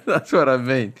 That's what I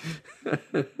mean.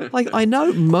 Like, I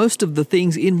know most of the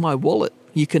things in my wallet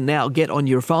you can now get on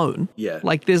your phone. Yeah.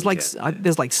 Like there's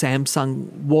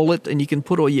Samsung Wallet, and you can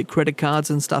put all your credit cards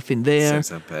and stuff in there.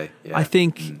 Samsung Pay. Yeah. I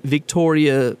think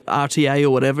Victoria RTA or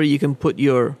whatever, you can put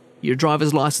your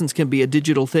driver's license can be a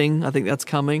digital thing. I think that's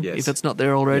coming if it's not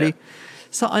there already. Yeah.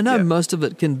 So I know most of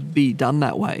it can be done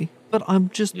that way, but I'm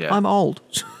old.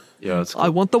 Yeah, that's cool. I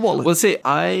want the wallet. Well, see,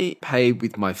 I pay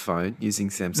with my phone using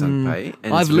Samsung Pay,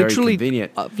 and it's very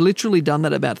convenient. I've literally done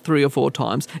that about 3 or 4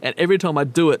 times, and every time I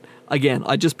do it, again,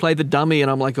 I just play the dummy, and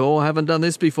I'm like, oh, I haven't done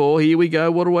this before. Here we go.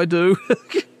 What do I do?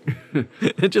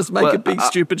 And just make a big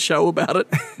stupid show about it.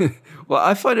 Well,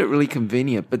 I find it really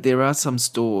convenient, but there are some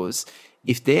stores,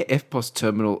 if their FPOS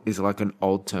terminal is like an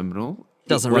old terminal,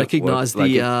 doesn't recognize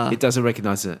it doesn't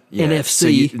recognize it. Yeah.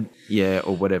 NFC. So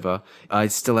or whatever. I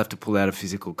still have to pull out a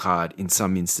physical card in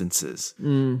some instances.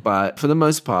 But for the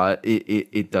most part,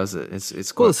 it does it.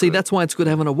 It's quite see, that's why it's good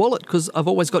having a wallet, because I've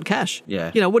always got cash.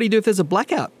 Yeah. You know, what do you do if there's a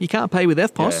blackout? You can't pay with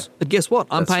FPOS. But guess what?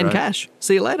 I'm paying cash.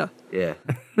 See you later. Yeah.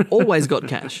 Always got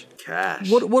cash. Cash.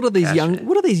 What are these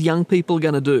young people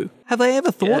going to do? Have they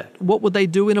ever thought what would they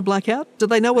do in a blackout? Do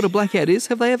they know what a blackout is?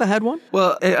 Have they ever had one?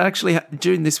 Well, actually,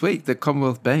 during this week, the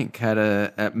Commonwealth Bank had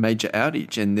a major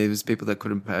outage, and there was people that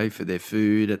couldn't pay for their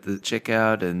food at the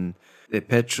checkout and their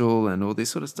petrol and all this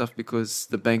sort of stuff, because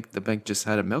the bank just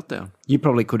had a meltdown. You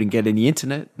probably couldn't get any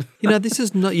internet. You know, this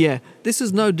is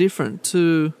no different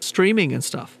to streaming and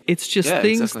stuff. It's just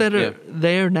things that are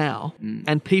there now,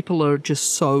 and people are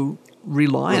just so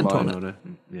reliant on it.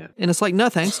 Yeah. And it's like, no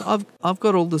thanks. I've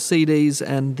got all the CDs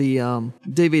and the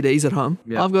DVDs at home.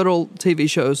 Yeah. I've got all TV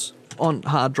shows on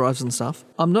hard drives and stuff.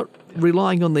 I'm not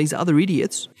relying on these other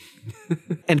idiots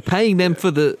and paying them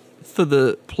for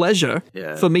the pleasure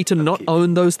for me to not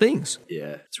own those things.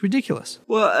 Yeah. It's ridiculous.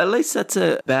 Well, at least that's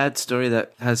a bad story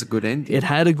that has a good ending. It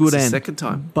had a good end. The second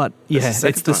time. But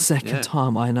it's the second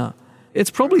time, I know. It's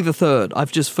probably the third.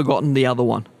 I've just forgotten the other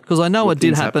one, because I know it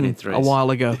did happen a while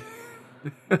ago.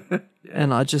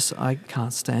 And I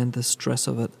can't stand the stress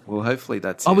of it. Well, hopefully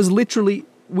that's I was literally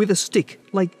with a stick,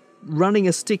 like running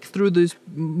a stick through this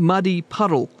muddy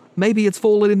puddle. Maybe it's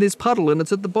fallen in this puddle and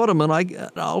it's at the bottom and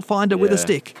I'll find it with a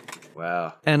stick.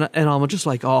 Wow. And I'm just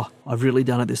like, oh, I've really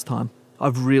done it this time.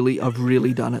 I've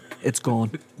really done it. It's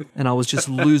gone. And I was just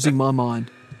losing my mind.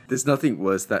 There's nothing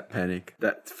worse, that panic,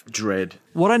 that dread.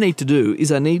 What I need to do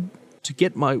is I need to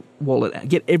get my wallet,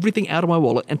 get everything out of my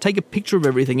wallet and take a picture of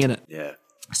everything in it. Yeah.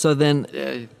 So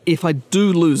then if I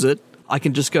do lose it, I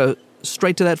can just go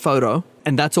straight to that photo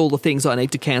and that's all the things I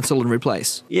need to cancel and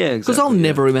replace. Yeah, exactly. Because I'll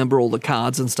never remember all the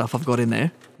cards and stuff I've got in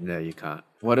there. No, you can't.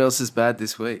 What else is bad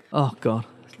this week? Oh, God.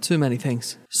 Too many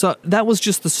things. So that was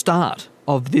just the start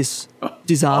of this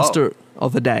disaster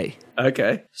of a day.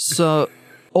 Okay. So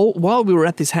while we were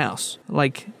at this house,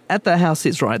 like at the house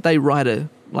is right, they write a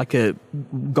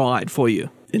guide for you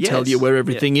and tell you where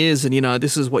everything is, and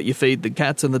this is what you feed the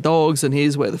cats and the dogs, and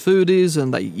here's where the food is,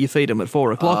 and you feed them at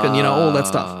 4 o'clock, and all that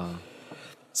stuff.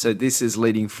 So this is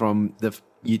leading from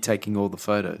you taking all the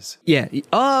photos. Yeah.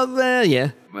 Oh,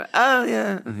 yeah. Oh,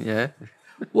 yeah. Yeah.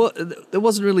 Well, it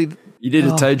wasn't really. You did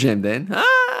a toe jam then.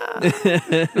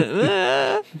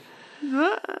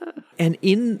 And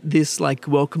in this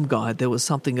welcome guide, there was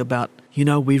something about,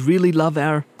 we really love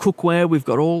our cookware. We've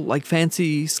got all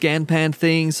fancy scan pan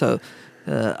things. So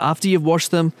after you've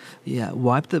washed them,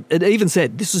 wipe them. It even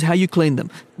said, this is how you clean them.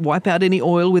 Wipe out any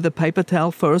oil with a paper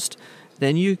towel first.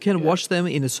 Then you can wash them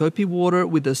in a soapy water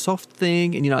with a soft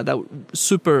thing. And, they were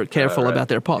super careful about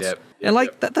their pots. Yep. And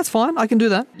that's fine. I can do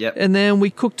that. Yep. And then we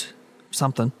cooked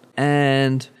something.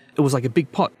 And it was like a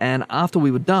big pot. And after we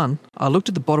were done, I looked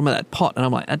at the bottom of that pot and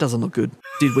I'm like, that doesn't look good.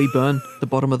 Did we burn the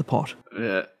bottom of the pot?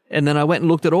 Yeah. And then I went and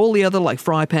looked at all the other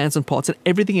fry pans and pots and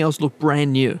everything else looked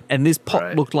brand new. And this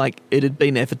pot looked like it had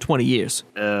been there for 20 years.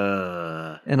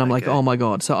 And I'm like, oh my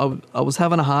God. So I was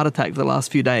having a heart attack for the last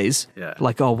few days. Yeah.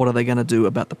 Like, oh, what are they going to do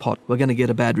about the pot? We're going to get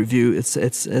a bad review. It's,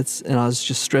 and I was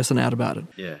just stressing out about it.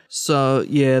 Yeah. So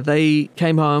they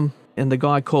came home. And the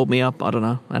guy called me up, I don't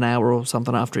know, an hour or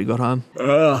something after he got home.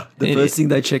 The first thing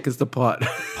they check is the pot.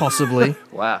 Possibly.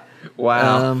 Wow.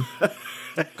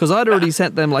 Because I'd already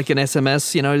sent them an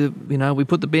SMS, we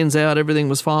put the bins out, everything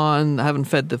was fine. I haven't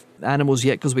fed the animals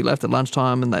yet because we left at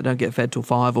lunchtime and they don't get fed till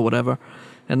 5 or whatever.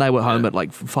 And they were home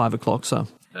at 5 o'clock, so.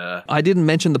 I didn't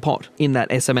mention the pot in that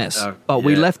SMS, but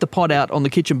we left the pot out on the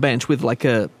kitchen bench with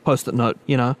a Post-it note,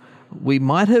 We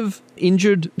might have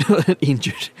injured.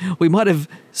 We might have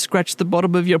scratched the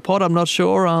bottom of your pot. I'm not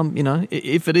sure.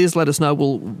 If it is, let us know.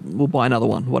 We'll buy another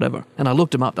one, whatever. And I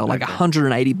looked them up. They're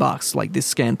 $180, this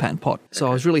scan pan pot. So I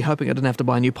was really hoping I didn't have to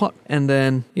buy a new pot. And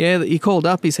then, he called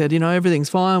up. He said, everything's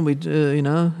fine.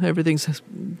 Everything's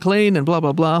clean and blah,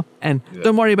 blah, blah. And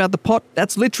don't worry about the pot.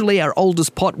 That's literally our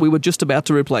oldest pot. We were just about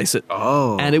to replace it.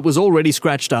 Oh. And it was already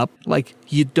scratched up.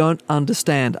 You don't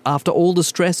understand. After all the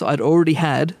stress I'd already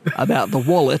had about the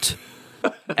wallet,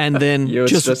 and then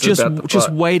just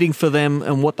waiting for them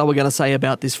and what they were going to say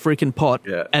about this freaking pot.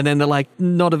 Yeah. And then they're like,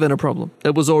 not even a problem.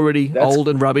 It was already old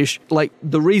and rubbish.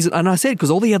 The reason, and I said, because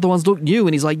all the other ones look new.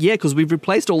 And he's like, yeah, because we've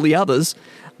replaced all the others.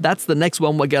 That's the next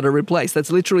one we're going to replace.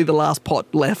 That's literally the last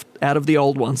pot left out of the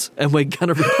old ones. And we're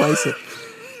going to replace it.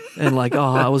 And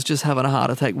I was just having a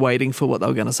heart attack waiting for what they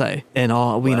were going to say. And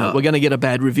we're going to get a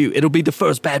bad review. It'll be the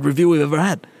first bad review we've ever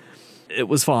had. It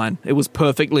was fine. It was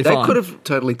perfectly fine. They could have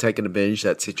totally taken advantage of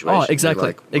that situation. Oh,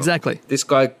 exactly. Exactly. This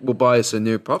guy will buy us a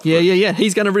new pot. Yeah.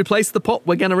 He's going to replace the pot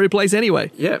we're going to replace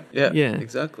anyway. Yeah.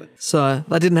 Exactly. So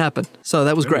that didn't happen. So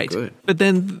that was Very great. good. But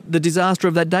then the disaster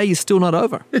of that day is still not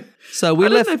over. So we I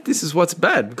left. don't know if this is what's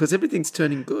bad because everything's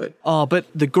turning good. Oh, but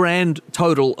the grand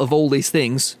total of all these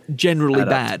things, generally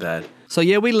bad. So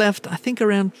we left, I think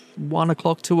around 1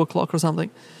 o'clock, 2 o'clock or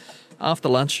something after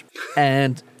lunch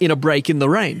and in a break in the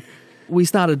rain. We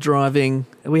started driving.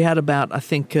 We had about, I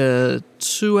think, a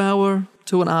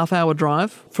 2.5 hour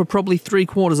drive. For probably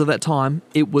 3/4 of that time,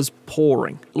 it was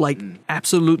pouring,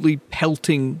 absolutely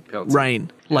pelting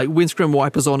rain. Windscreen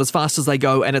wipers on as fast as they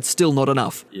go, and it's still not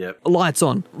enough. Yep. Lights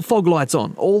on, fog lights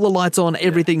on, all the lights on,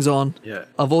 everything's on. Yeah.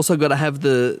 I've also got to have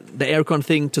the aircon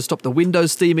thing to stop the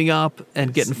windows steaming up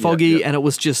and getting foggy, and it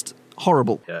was just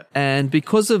horrible. Yeah. And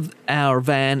because of our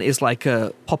van is like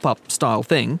a pop-up style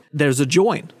thing, there's a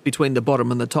join between the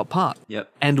bottom and the top part. Yep.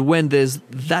 And when there's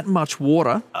that much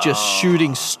water just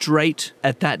shooting straight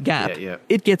at that gap,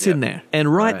 it gets in there.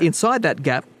 And right inside that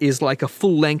gap is like a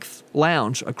full-length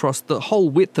lounge across the whole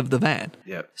width of the van.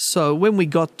 Yep. So when we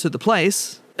got to the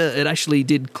place, it actually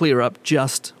did clear up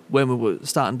just when we were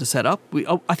starting to set up.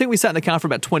 I think we sat in the car for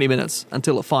about 20 minutes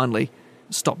until it finally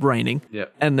stopped raining.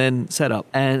 Yep. And then set up.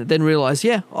 And then realised,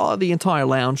 the entire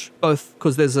lounge, both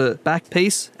because there's a back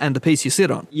piece and the piece you sit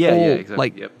on. Yeah, all, exactly.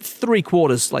 Like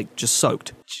 3/4 like just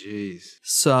soaked. Jeez.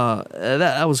 So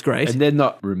that was great. And they're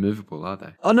not removable, are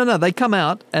they? Oh, no, they come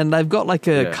out and they've got like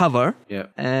a cover. Yeah.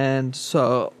 And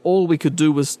so all we could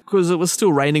do was, because it was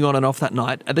still raining on and off that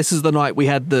night, and this is the night we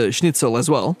had the schnitzel as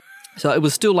well. So it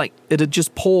was still like, it'd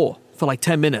just pour for like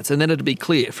 10 minutes and then it'd be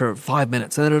clear for 5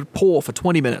 minutes and then it'd pour for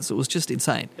 20 minutes. It was just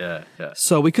insane. Yeah.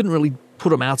 So we couldn't really put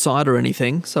them outside or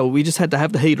anything. So we just had to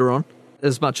have the heater on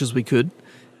as much as we could.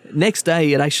 Next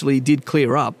day, it actually did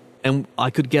clear up and I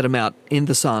could get them out in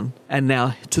the sun. And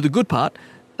now, to the good part,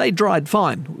 they dried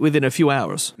fine within a few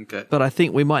hours. Okay. But I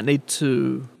think we might need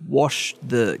to wash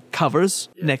the covers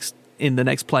in the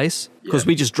next place because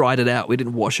we just dried it out. We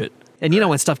didn't wash it. And you know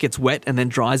when stuff gets wet and then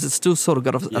dries, it's still sort of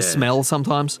got a smell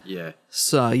sometimes. Yeah.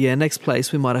 So, next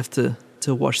place we might have to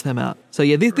wash them out. So,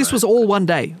 this was all one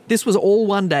day. This was all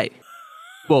one day.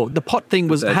 Well, the pot thing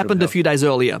happened a few days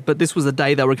earlier, but this was the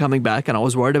day they were coming back and I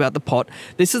was worried about the pot.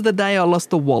 This is the day I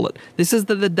lost the wallet. This is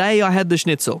the day I had the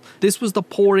schnitzel. This was the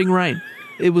pouring rain.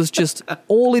 It was just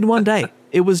all in one day.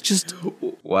 It was just...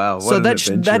 Wow. So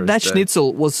that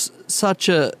schnitzel was such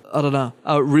a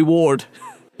reward.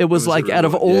 It was like out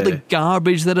of all the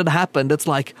garbage that had happened, it's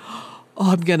like,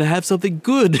 I'm going to have something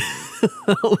good.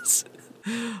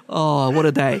 What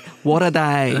a day. What a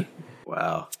day.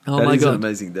 Wow. Oh that my is God. an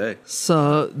amazing day.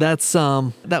 So that's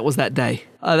that was that day.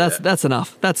 That's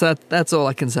enough. That's all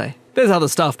I can say. There's other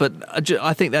stuff, but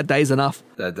I think that day's enough.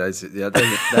 That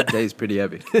day's pretty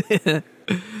epic.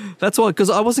 That's why, because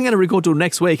I wasn't going to record till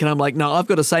next week, and I'm like, no, I've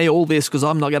got to say all this because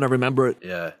I'm not going to remember it.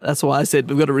 Yeah. That's why I said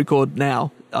we've got to record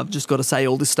now. I've just got to say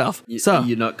all this stuff. So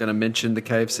you're not going to mention the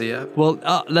KFC app? Well,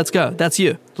 let's go. That's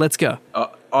you. Let's go.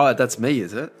 Oh, that's me,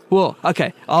 is it? Well,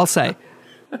 okay, I'll say.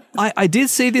 I did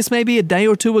see this maybe a day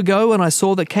or two ago, and I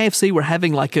saw that KFC were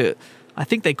having like I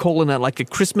think they're calling it like a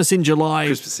Christmas in July.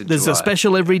 There's a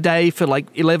special every day for like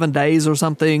 11 days or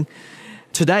something.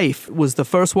 Today was the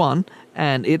first one,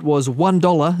 and it was $1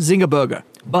 Zinger Burger.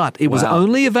 But it was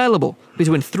only available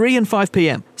between 3 and 5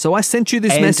 p.m. So I sent you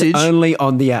this message. Only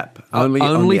on the app.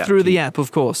 Only through the app,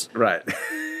 of course. Right.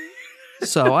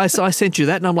 So I sent you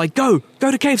that, and I'm like, go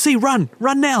to KFC,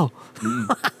 run now.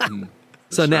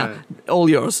 So now, all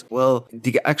yours. Well,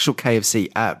 the actual KFC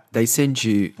app, they send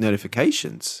you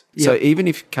notifications. Yep. So even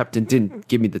if Captain didn't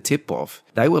give me the tip off,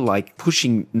 they were like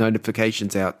pushing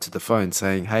notifications out to the phone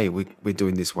saying, hey, we're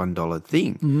doing this $1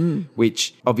 thing,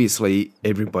 which obviously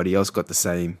everybody else got the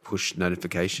same push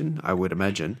notification, I would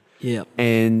imagine. Yeah.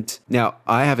 And now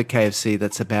I have a KFC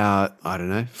that's about,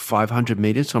 500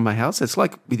 meters from my house. It's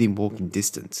like within walking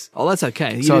distance. Oh, that's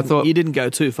okay. You didn't go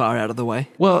too far out of the way.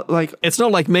 Well, like... It's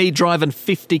not like me driving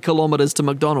 50 kilometers to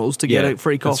McDonald's to get a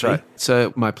free coffee. That's right.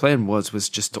 So my plan was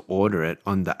just to order it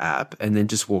on the app and then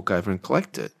just walk over and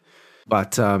collect it.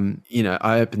 But,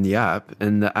 I open the app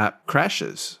and the app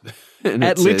crashes. And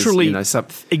at literally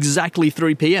exactly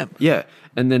 3 p.m. Yeah.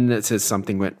 And then it says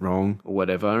something went wrong or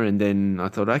whatever. And then I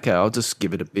thought, okay, I'll just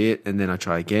give it a bit. And then I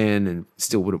try again and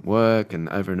still wouldn't work and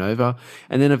over.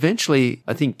 And then eventually,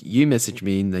 I think you messaged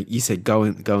me and you said, go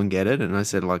and get it. And I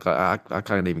said, like, I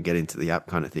can't even get into the app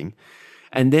kind of thing.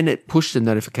 And then it pushed a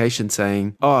notification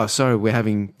saying, oh, sorry, we're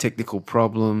having technical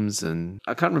problems. And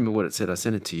I can't remember what it said. I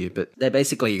sent it to you. But they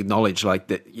basically acknowledge like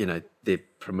that, their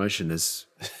promotion has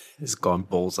gone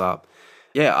balls up.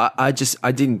 Yeah, I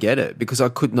didn't get it because I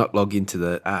could not log into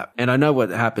the app. And I know what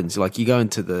happens. Like you go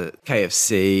into the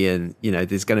KFC and,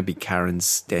 there's going to be Karens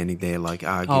standing there like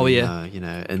arguing,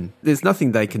 and there's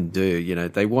nothing they can do.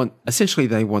 They want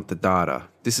the data.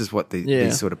 This is what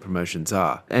these sort of promotions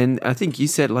are. And I think you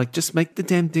said like, just make the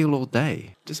damn deal all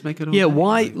day. Just make it all day. Yeah,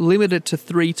 why limit it to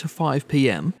 3 to 5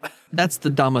 p.m.? That's the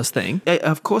dumbest thing.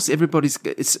 Of course,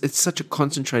 it's such a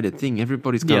concentrated thing.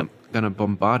 Everybody's going to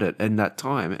bombard it in that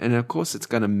time. And of course, it's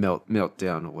going to melt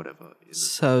down or whatever.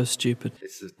 So stupid.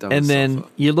 It's the dumbest and then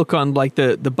software. You look on like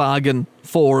the bargain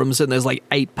forums and there's like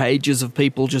 8 pages of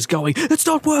people just going, it's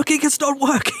not working,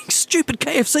 stupid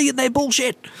KFC and their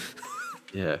bullshit.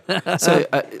 Yeah. So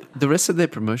the rest of their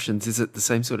promotions, is it the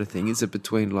same sort of thing? Is it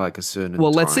between like a certain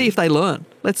time? Let's see if they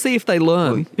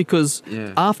learn. Because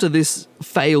after this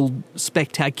failed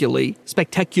spectacularly,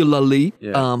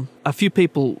 a few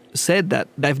people said that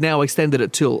they've now extended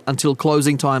it until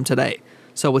closing time today.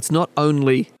 So it's not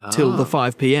only till the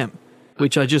 5 p.m.,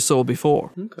 which I just saw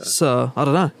before. Okay. So, I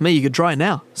don't know. You could try it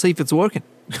now. See if it's working.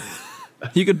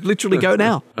 You could literally go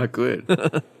now. I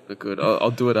could. Good.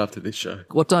 I'll do it after this show.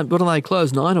 What time? What do they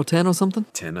close? 9 or 10 or something?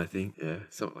 10, I think. Yeah,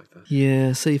 something like that.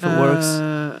 Yeah, see if it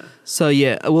works. So,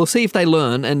 yeah, we'll see if they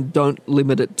learn and don't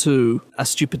limit it to a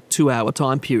stupid 2-hour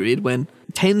time period when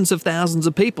tens of thousands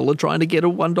of people are trying to get a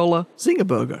 $1 Zinger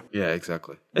burger. Yeah,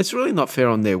 exactly. It's really not fair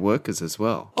on their workers as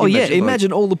well. Oh, yeah,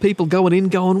 imagine all the people going in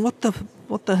going, what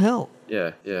the hell?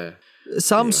 Yeah, yeah.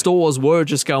 Some stores were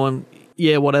just going,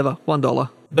 yeah, whatever, $1.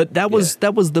 But that was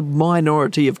the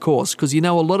minority, of course, because, a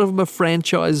lot of them are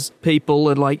franchise people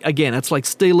and, again, it's like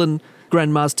stealing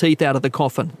grandma's teeth out of the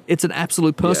coffin. It's an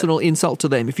absolute personal insult to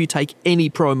them if you take any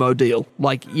promo deal.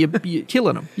 You're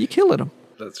killing them. You're killing them.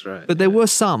 That's right. But there were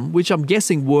some, which I'm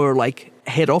guessing were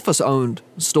head office owned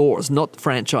stores, not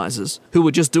franchises, who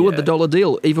were just doing the dollar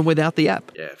deal even without the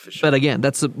app. Yeah, for sure. But again,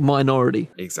 that's a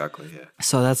minority. Exactly, yeah.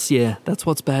 So that's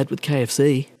what's bad with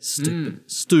KFC.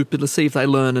 Stupid. Let's see if they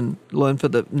learn for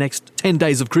the next 10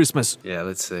 days of Christmas. Yeah,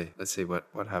 let's see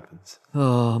what happens.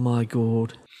 Oh my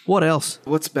God. What else?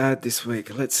 What's bad this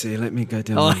week? Let's see. Let me go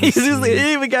down. Oh,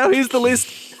 here we go. Here's the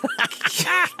list.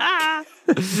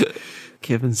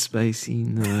 Kevin Spacey,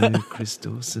 no. Chris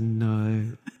Dawson,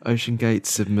 no. Ocean Gate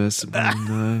Submersible,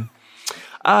 no.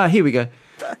 Here we go.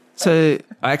 So,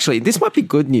 actually, this might be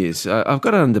good news. I've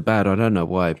got it under bad. I don't know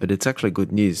why, but it's actually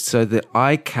good news. So, the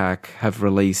ICAC have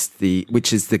released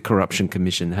which is the Corruption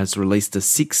Commission, has released a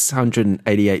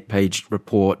 688-page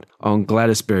report on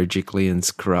Gladys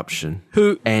Berejiklian's corruption.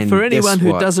 For anyone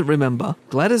who doesn't remember,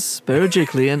 Gladys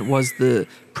Berejiklian was the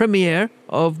premier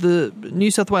of the New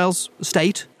South Wales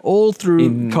state all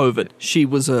through COVID. She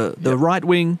was the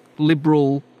right-wing,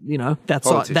 liberal,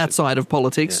 that side of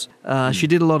politics. Yeah. She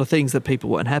did a lot of things that people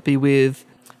weren't happy with.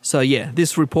 So, yeah,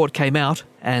 this report came out,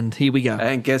 and here we go.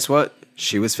 And guess what?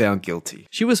 She was found guilty.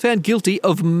 She was found guilty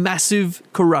of massive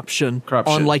corruption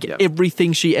on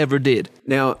everything she ever did.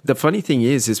 Now, the funny thing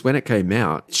is when it came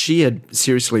out, she had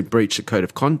seriously breached the code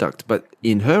of conduct. But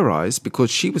in her eyes,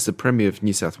 because she was the Premier of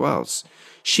New South Wales,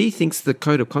 she thinks the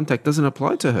code of conduct doesn't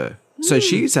apply to her. So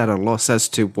she's at a loss as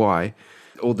to why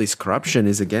all this corruption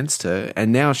is against her.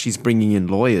 And now she's bringing in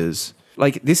lawyers.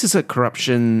 This is a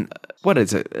corruption. What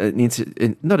is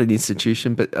it? Not an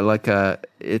institution, but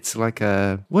it's like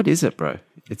a, what is it, bro?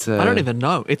 I don't even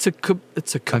know. It's a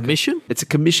commission? It's a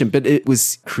commission, but it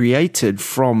was created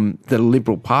from the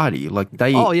Liberal Party.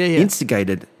 They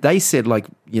instigated. They said,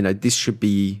 this should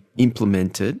be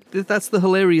implemented. That's the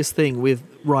hilarious thing with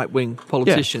right-wing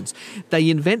politicians. Yeah. They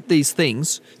invent these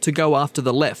things to go after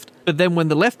the left. But then when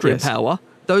the left are in power,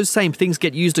 those same things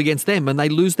get used against them and they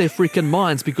lose their freaking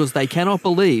minds because they cannot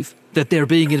believe that they're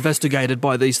being investigated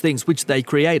by these things which they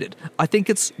created. I think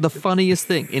it's the funniest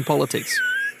thing in politics.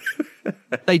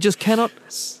 They just cannot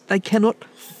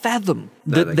fathom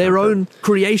that their own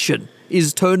creation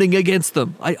is turning against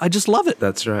them. I just love it.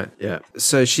 That's right, yeah.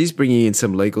 So she's bringing in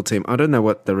some legal team. I don't know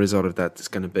what the result of that is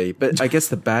going to be, but I guess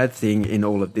the bad thing in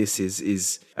all of this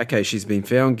is okay, she's been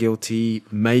found guilty,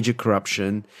 major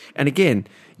corruption. And again,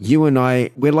 you and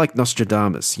I, we're like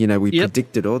Nostradamus. We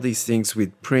predicted all these things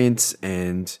with Prince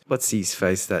and what's his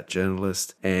face, that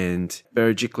journalist, and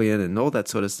Berejiklian and all that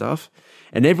sort of stuff.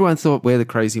 And everyone thought we're the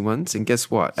crazy ones. And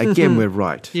guess what? Again, we're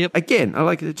right. Yep. Again, I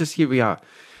like it. Just here we are.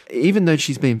 Even though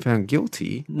she's been found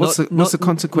guilty, what's the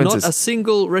consequences? Not a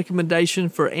single recommendation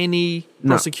for any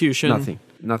prosecution.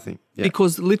 Nothing. Yeah.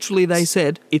 Because literally they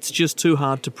said it's just too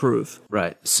hard to prove.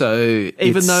 Right. So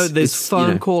even though there's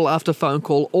phone call after phone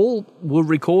call, all were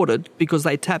recorded because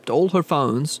they tapped all her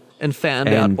phones and found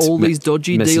out all these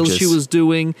dodgy deals she was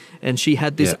doing, and she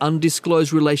had this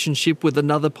undisclosed relationship with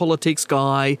another politics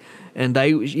guy, and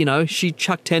they, she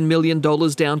chucked $10 million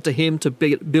down to him to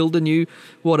build a new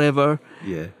whatever,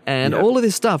 and all of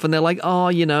this stuff, and they're like,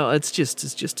 it's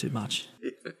just too much.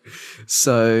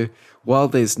 So while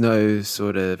there's no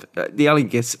sort of I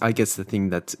guess the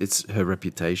thing it's her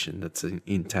reputation that's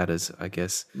in tatters, I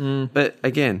guess. But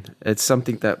again, it's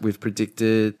something that we've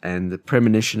predicted, and the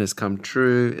premonition has come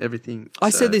true. Everything.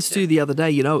 I said this to you the other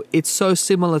day. It's so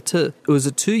similar to it was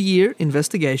a 2-year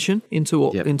investigation into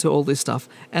all this stuff,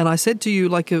 and I said to you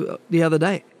the other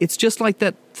day, it's just like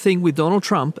that thing with Donald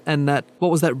Trump and that, what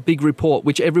was that big report,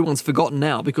 which everyone's forgotten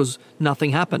now because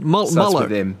nothing happened. Mueller,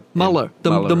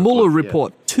 the Mueller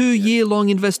report, 2-year-long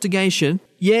investigation.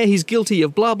 Yeah, he's guilty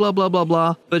of blah, blah, blah, blah,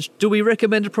 blah. But do we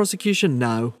recommend a prosecution?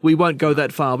 No, we won't go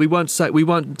that far. We won't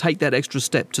take that extra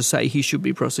step to say he should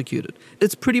be prosecuted.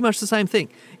 It's pretty much the same thing.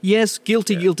 Yes,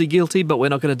 guilty, but we're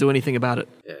not going to do anything about it.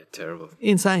 Yeah, terrible.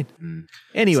 Insane.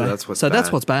 Anyway, so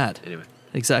that's what's bad. Anyway.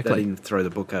 exactly. They didn't throw the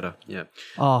book at her. Yeah.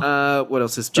 Oh, What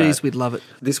else is bad? geez, we'd love it.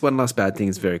 This one last bad thing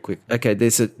is very quick. Okay,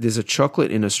 there's a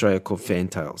chocolate in Australia called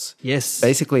Fantails. Yes.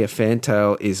 Basically, a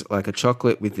Fantail is like a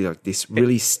chocolate with like this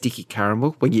really sticky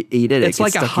caramel. When you eat it, It's it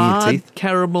like gets a stuck in your hard teeth.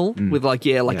 caramel with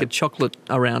a chocolate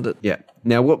around it. Yeah.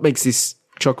 Now, what makes this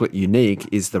chocolate unique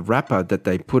is the wrapper that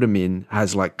they put them in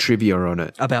has like trivia on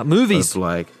it. About movies. Of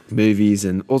like movies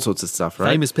and all sorts of stuff, right?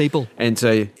 Famous people. And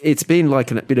so it's been like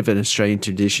a bit of an Australian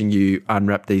tradition. You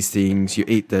unwrap these things, you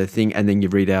eat the thing, and then you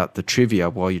read out the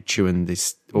trivia while you're chewing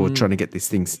this or trying to get these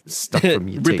things stuck from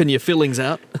your teeth. Ripping your fillings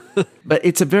out. But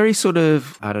it's a very sort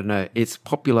of, I don't know, it's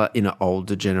popular in an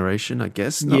older generation, I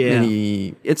guess.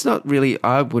 It's not really,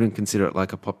 I wouldn't consider it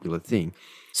like a popular thing.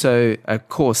 So, of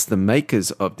course, the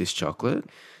makers of this chocolate,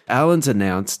 Allen's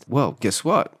announced, well, guess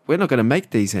what? We're not going to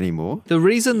make these anymore. The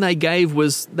reason they gave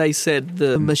was they said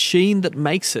the machine that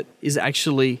makes it is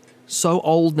actually so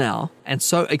old now and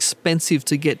so expensive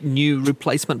to get new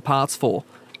replacement parts for.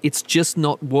 It's just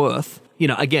not worth,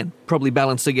 again, probably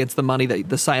balanced against the money,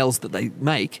 the sales that they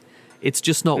make. It's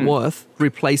just not worth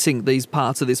replacing these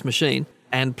parts of this machine.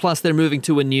 And plus they're moving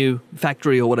to a new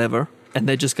factory or whatever, and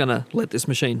they're just going to let this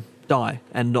machine die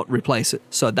and not replace it.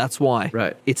 So that's why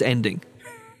it's ending.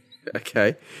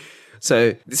 Okay.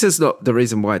 So this is not the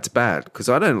reason why it's bad, because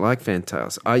I don't like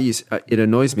Fantails. It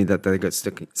annoys me that they got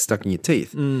stuck in your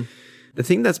teeth. The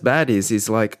thing that's bad is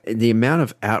like the amount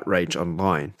of outrage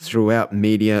online throughout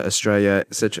media, Australia,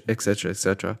 etc., etc.,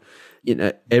 etc.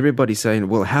 Everybody's saying,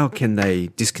 well, how can they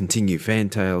discontinue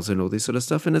Fantails and all this sort of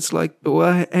stuff? And it's like,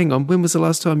 well, hang on, when was the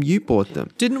last time you bought them?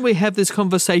 Didn't we have this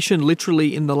conversation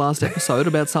literally in the last episode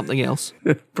about something else?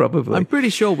 Probably. I'm pretty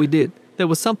sure we did. There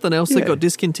was something else that got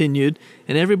discontinued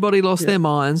and everybody lost their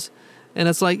minds. And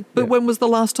it's like, but when was the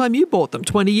last time you bought them?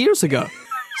 20 years ago.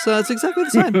 So it's exactly the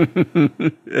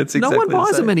same. No one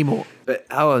buys them anymore. But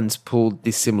Allen's pulled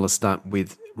this similar stunt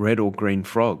with red or green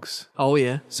frogs. Oh,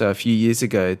 yeah. So a few years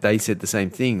ago, they said the same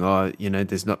thing. Oh,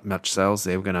 there's not much sales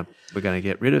there. We're gonna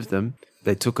get rid of them.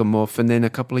 They took them off, and then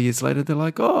a couple of years later, they're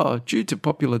like, oh, due to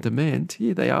popular demand,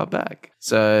 here they are back.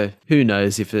 So who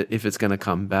knows if it's going to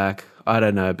come back. I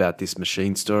don't know about this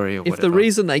machine story or whatever. If the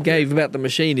reason they gave about the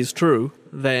machine is true,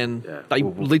 then they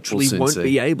literally won't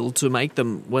be able to make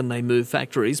them when they move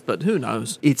factories, but who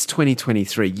knows? It's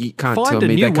 2023. You can't tell me Find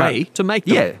a new way to make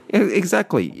them. Yeah,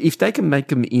 exactly. If they can make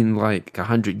them in like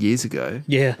 100 years ago,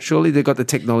 surely they've got the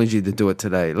technology to do it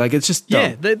today. Like, it's just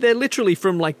dumb. Yeah, they're literally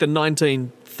from like the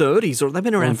 1930s, or they've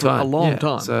been around for a long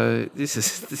time. So this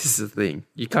is the thing.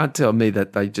 You can't tell me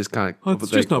that they just can't. It's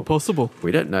just not possible.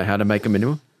 We don't know how to make them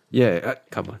anymore. Yeah,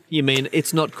 come on. You mean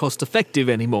it's not cost effective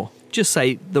anymore? Just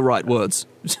say the right words.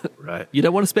 Right. You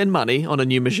don't want to spend money on a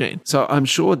new machine. So I'm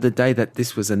sure the day that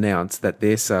this was announced that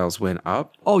their sales went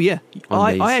up. Oh, yeah.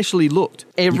 I actually looked.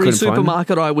 Every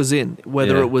supermarket I was in,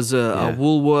 whether it was a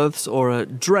Woolworths or a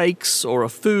Drake's or a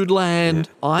Foodland,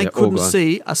 I couldn't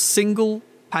see a single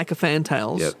pack of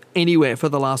Fantails anywhere for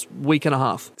the last week and a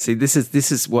half. See, this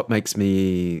is what makes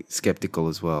me skeptical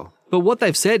as well. But what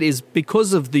they've said is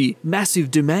because of the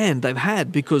massive demand they've had,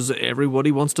 because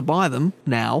everybody wants to buy them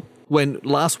now, when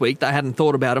last week they hadn't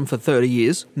thought about them for 30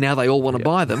 years, now they all want to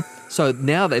buy them. So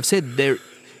now they've said they're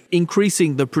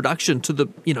increasing the production to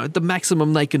the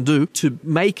maximum they can do to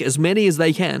make as many as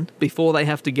they can before they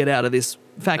have to get out of this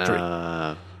factory.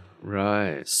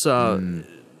 Right. So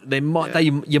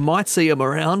you might see them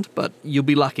around, but you'll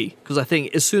be lucky, because I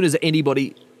think as soon as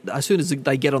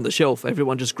they get on the shelf,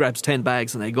 everyone just grabs 10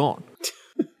 bags and they're gone.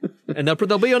 And they'll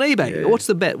be on eBay. Yeah. What's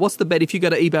the bet? What's the bet? If you go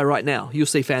to eBay right now, you'll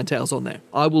see Fantails on there.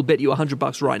 I will bet you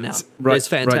 $100 right now. There's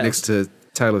Fantails. Right next to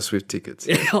Taylor Swift tickets.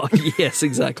 Yes,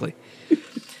 exactly.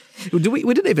 We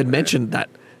didn't even mention that.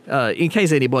 In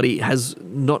case anybody has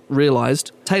not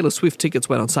realised, Taylor Swift tickets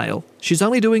went on sale. She's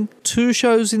only doing 2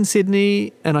 shows in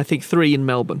Sydney and I think 3 in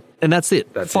Melbourne. And that's it.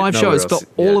 5 shows for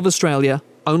all of Australia.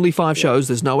 Only 5 shows.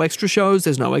 There's no extra shows.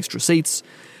 There's no extra seats.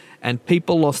 And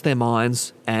people lost their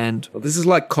minds. And this is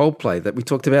like Coldplay that we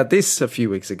talked about this a few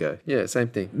weeks ago. Yeah, same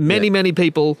thing. Many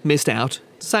people missed out.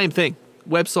 Same thing.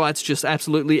 Websites just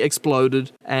absolutely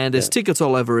exploded. And there's tickets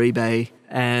all over eBay.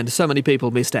 And so many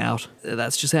people missed out.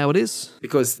 That's just how it is.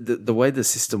 Because the way the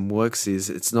system works is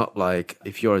it's not like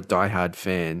if you're a diehard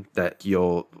fan that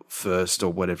you're first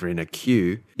or whatever in a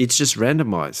queue. It's just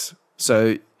randomized.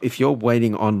 So if you're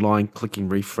waiting online, clicking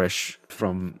refresh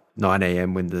from 9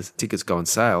 a.m. when the tickets go on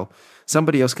sale,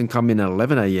 somebody else can come in at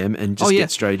 11 a.m. and just get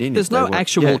straight in. There's no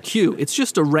actual queue. It's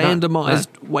just a randomized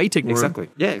waiting room. Exactly.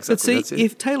 Yeah, exactly. But see,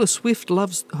 if Taylor Swift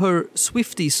loves her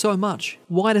Swifties so much,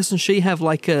 why doesn't she have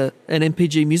like an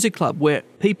MPG music club where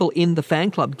people in the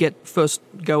fan club get first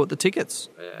go at the tickets?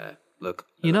 Look,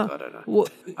 You know, I don't know. Well,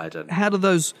 I don't know. how do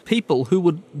those people who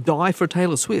would die for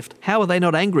Taylor Swift, how are they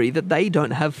not angry that they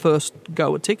don't have first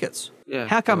go at tickets? Yeah,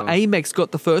 How come well- Amex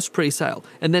got the first pre-sale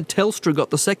and then Telstra got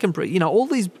the second pre? You know, all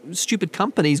these stupid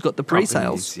companies got the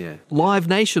pre-sales. Companies, yeah. Live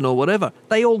Nation or whatever.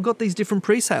 They all got these different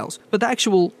pre-sales. But the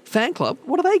actual fan club,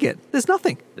 what do they get? There's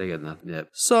nothing. They get nothing. Yep.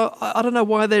 So I don't know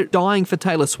why they're dying for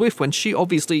Taylor Swift when she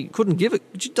obviously couldn't give it.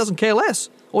 She doesn't care less.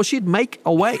 Or she'd make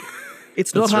a way.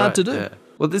 It's not That's hard right, to do. yeah.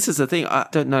 Well, this is the thing. I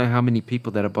don't know how many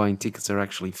people that are buying tickets are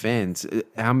actually fans.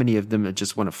 How many of them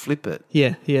just want to flip it?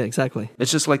 Yeah, exactly. It's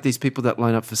just like these people that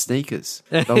line up for sneakers.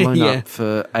 They'll line Yeah. up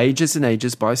for ages and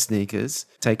ages, buy sneakers,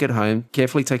 take it home,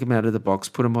 carefully take them out of the box,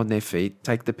 put them on their feet,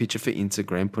 take the picture for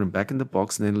Instagram, put them back in the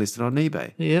box, and then list it on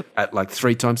eBay. Yep. At like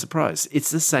 3 times the price.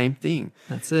 It's the same thing.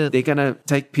 That's it. They're going to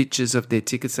take pictures of their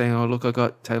tickets saying, oh, look, I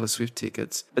got Taylor Swift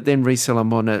tickets, but then resell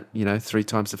them on at, 3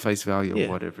 times the face value Yeah. or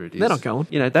whatever it is. They're not going.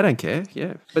 They don't care. Yeah.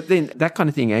 But then that kind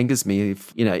of thing angers me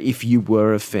if you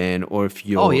were a fan or if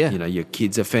you're, Oh, yeah. your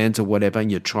kids are fans or whatever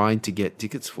and you're trying to get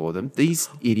tickets for them. These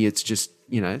idiots just,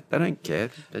 they don't care.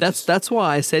 That's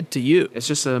why I said to you, It's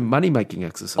just a money-making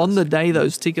exercise. on the day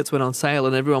those tickets went on sale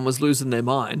and everyone was losing their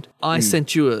mind, I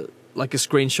sent you a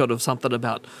screenshot of something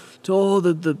about,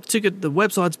 the ticket, the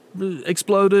website's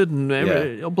exploded and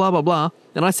blah, blah, blah.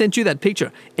 And I sent you that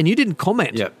picture and you didn't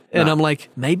comment. Yep. And Nah. I'm like,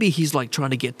 maybe he's like trying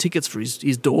to get tickets for his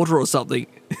daughter or something.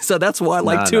 So that's why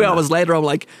Nah, 2 nah, hours later, I'm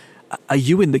like, are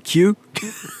you in the queue?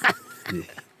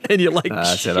 And you're like, I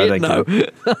shit, said, I don't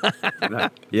no. No.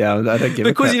 Yeah, I don't give a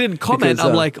Because crap. you didn't comment, Because,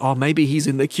 I'm like, oh, maybe he's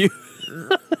in the queue.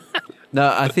 No,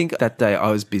 I think that day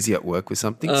I was busy at work with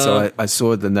something, so I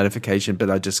saw the notification, but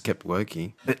I just kept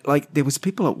working. But there was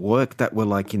people at work that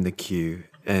were in the queue,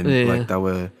 and Yeah. they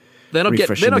were They're not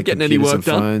refreshing their getting any computers work and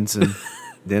done. phones, and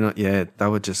they're not. Yeah, they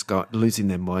were just losing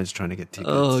their minds trying to get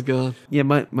tickets. Oh, God. Yeah,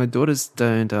 my daughters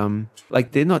don't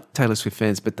they're not Taylor Swift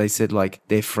fans, but they said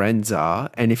their friends are,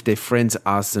 and if their friends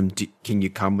ask them, can you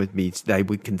come with me? They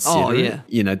would consider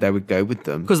it. They would go with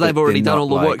them Because they've but already they're done all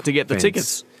not, the work to get the fans.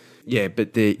 tickets. Yeah,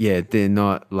 but they're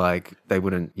not they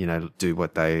wouldn't do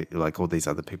what they all these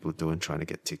other people are doing trying to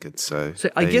get tickets. So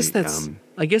I guess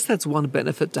that's one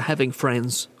benefit to having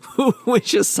friends,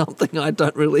 which is something I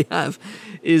don't really have.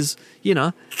 Is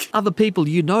other people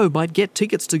might get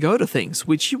tickets to go to things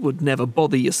which you would never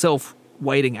bother yourself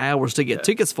waiting hours to get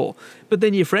tickets for. But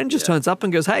then your friend just turns up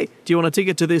and goes, "Hey, do you want a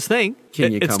ticket to this thing?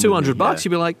 Can you It's come with me?" $200." Yeah. You'd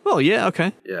be like, "Oh yeah,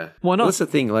 okay, Yeah. why not?" Well, that's the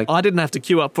thing, I didn't have to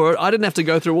queue up for it. I didn't have to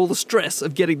go through all the stress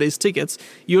of getting these tickets.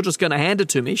 You're just going to hand it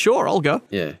to me. Sure, I'll go.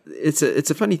 Yeah, it's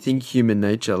a funny thing, human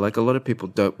nature. A lot of people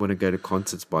don't want to go to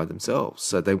concerts by themselves,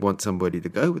 so they want somebody to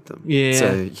go with them. Yeah.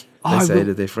 So they I say will-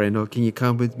 to their friend, "Oh, can you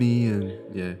come with me?" And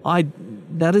yeah,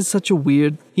 That is such a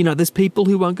weird, there's people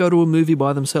who won't go to a movie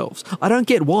by themselves. I don't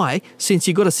get why, since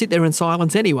you've got to sit there in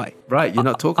silence anyway. right. You're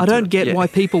not talking. I to don't them. get Yeah. why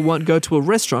people won't go to a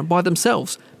restaurant by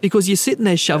themselves because you're sitting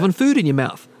there shoving food in your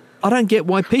mouth. I don't get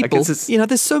why people, guess it's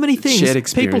there's so many things. shared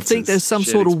People think experiences. there's some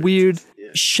Shared sort of weird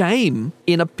experiences. shame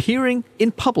in appearing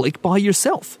in public by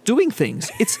yourself, doing things.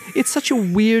 It's such a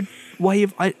weird way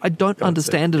of, I don't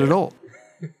understand it at all.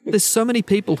 There's so many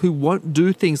people who won't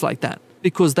do things like that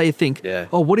because they think, Yeah.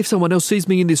 oh, what if someone else sees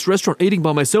me in this restaurant eating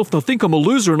by myself and I think I'm a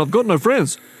loser and I've got no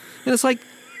friends? And it's like,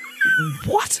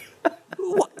 what?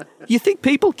 What? You think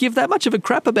people give that much of a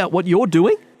crap about what you're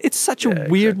doing? It's such a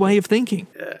weird way of thinking.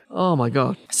 Yeah. Oh my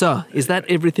God. So, is that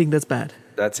everything that's bad?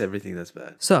 That's everything that's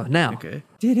bad. So, now. Okay.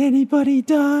 Did anybody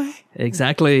die?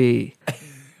 Exactly.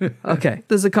 Okay,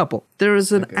 there's a couple. There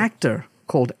is an actor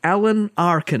called Alan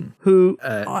Arkin who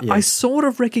I sort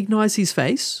of recognize his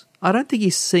face. I don't think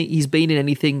he's been in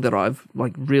anything that I've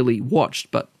really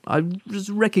watched, but I just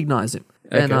recognize him.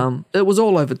 Okay. And it was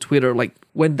all over Twitter.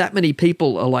 When that many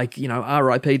people are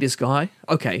R.I.P. this guy.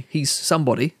 Okay, he's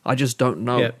somebody. I just don't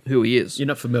know who he is. You're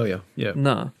not familiar. Yeah.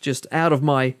 No, just out of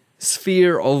my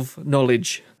sphere of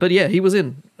knowledge. But yeah, he was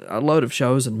in a load of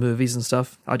shows and movies and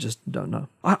stuff. I just don't know.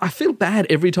 I feel bad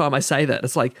every time I say that.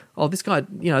 It's like, oh, this guy,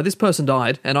 this person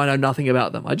died and I know nothing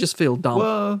about them. I just feel dumb.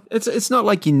 Well, it's not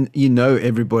like you know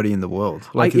everybody in the world.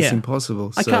 It's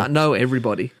impossible. I so- can't know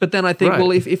everybody. But then I think, Right.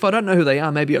 well, if I don't know who they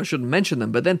are, maybe I shouldn't mention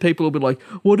them. But then people will be like,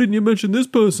 why didn't you mention this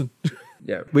person?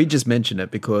 Yeah, we just mention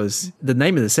it because the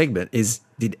name of the segment is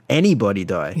 "Did anybody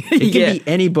die?" It can Yeah. be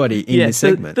anybody in this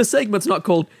segment. The segment's not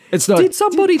called, It's not- did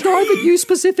somebody die that you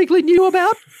specifically knew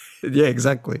about? Yeah,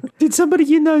 exactly. Did somebody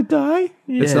die?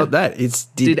 It's Yeah. not that. It's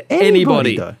Did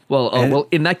anybody die? Well,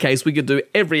 in that case, we could do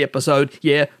every episode.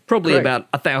 Yeah, probably Correct. about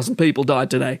 1,000 people died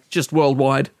today, just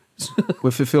worldwide. We're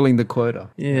fulfilling the quota.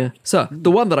 Yeah. So the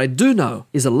one that I do know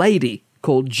is a lady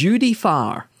called Judy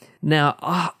Farr.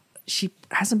 Now, she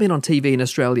hasn't been on TV in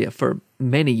Australia for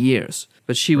many years,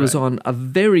 but she was on a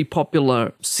very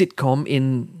popular sitcom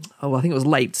in, I think it was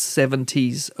late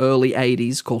 70s, early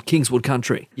 80s, called Kingswood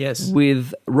Country. Yes.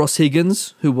 With Ross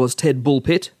Higgins, who was Ted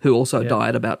Bullpitt, who also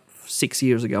died about 6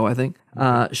 years ago, I think.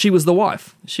 She was the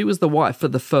wife. She was the wife for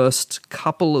the first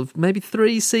couple of maybe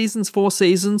 4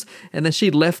 seasons, and then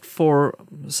she left for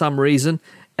some reason.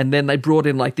 And then they brought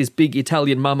in like this big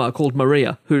Italian mama called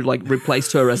Maria, who like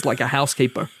replaced her as like a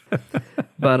housekeeper.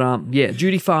 But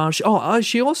Judy Farr.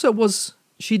 She also was.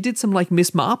 She did some like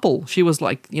Miss Marple. She was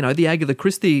like, the Agatha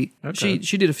Christie. Okay.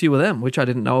 She did a few of them, which I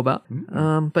didn't know about.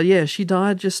 Mm-hmm. But yeah, she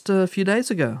died just a few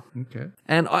days ago. Okay.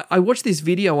 And I watched this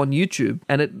video on YouTube,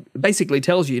 and it basically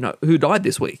tells you, who died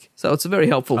this week. So it's very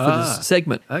helpful for this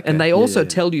segment. Okay. And they also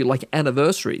tell you like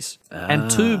anniversaries.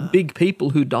 And two big people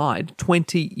who died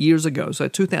 20 years ago. So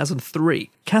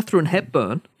 2003, Katharine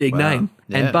Hepburn, big name,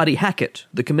 and Buddy Hackett,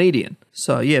 the comedian.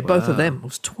 So yeah, both of them. It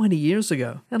was 20 years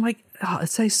ago. And like,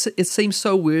 it seems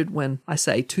so weird when I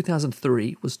say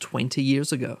 2003 was 20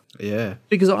 years ago. Yeah.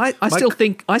 Because I still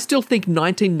think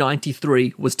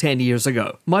 1993 was 10 years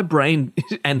ago. My brain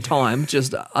and time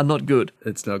just are not good.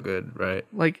 It's not good, right?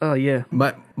 Like, oh yeah.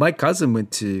 My cousin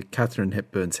went to Katharine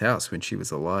Hepburn's house when she was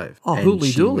alive. Oh, hooly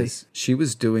dooly. She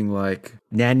was doing like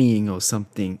nannying or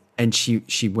something. And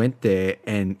she went there,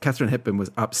 and Katharine Hepburn was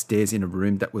upstairs in a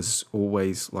room that was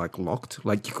always like locked,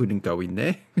 like you couldn't go in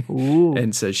there. Ooh.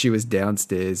 And so she was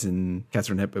downstairs, and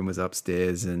Katharine Hepburn was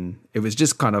upstairs, and it was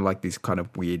just kind of like this kind of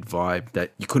weird vibe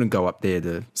that you couldn't go up there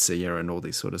to see her and all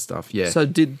this sort of stuff. Yeah. So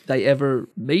did they ever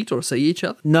meet or see each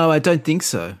other? No, I don't think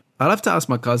so. I'll have to ask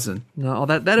my cousin. No,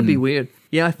 that'd be weird.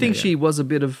 Yeah, I think she was a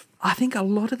bit of. I think a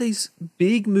lot of these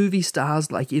big movie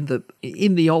stars, like in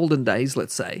the olden days,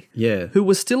 let's say, who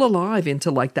were still alive into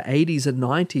like the 80s and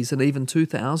 90s and even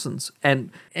 2000s,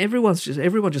 and everyone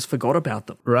just forgot about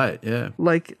them. Right. Yeah.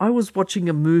 Like I was watching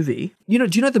a movie. Do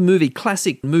you know the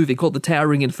classic movie called The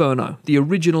Towering Inferno, the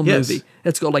original movie?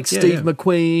 It's got like Steve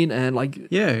McQueen and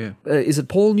like is it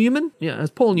Paul Newman? Yeah,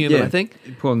 it's Paul Newman, I think.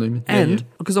 Paul Newman. And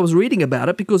because I was reading about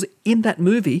it, because in that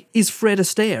movie is Fred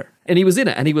Astaire. And he was in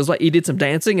it, and he was like, he did some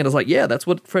dancing, and I was like, yeah, that's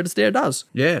what Fred Astaire does.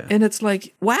 Yeah. And it's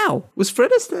like, wow. Was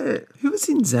Fred Astaire, who was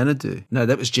in Xanadu? No,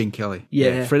 that was Gene Kelly.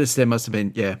 Yeah. Fred Astaire must have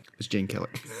been, it was Gene Kelly.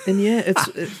 And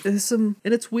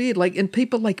it's weird, like, and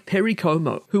people like Perry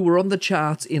Como, who were on the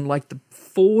charts in like the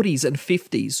 40s and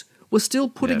 50s, were still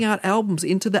putting out albums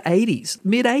into the 80s,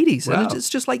 mid-80s. Wow. And it's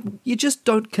just like, you just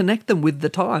don't connect them with the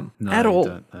time at all.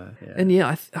 Don't, yeah. And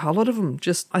a lot of them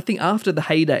just, I think after the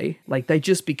heyday, like they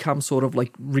just become sort of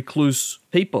like recluse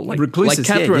people. Like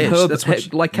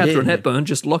Katharine Hepburn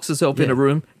just locks herself in a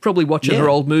room, probably watching her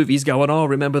old movies going, oh,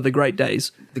 remember the great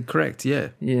days. Correct, yeah.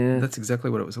 Yeah. That's exactly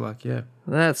what it was like, yeah.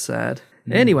 That's sad.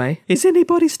 Anyway, is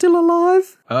anybody still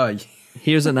alive? Oh, yeah.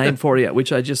 Here's a name for you,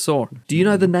 which I just saw. Do you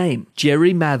know the name?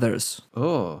 Jerry Mathers.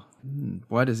 Oh,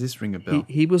 why does this ring a bell?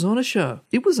 He was on a show.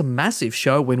 It was a massive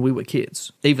show when we were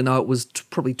kids, even though it was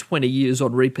probably 20 years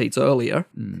on repeats earlier.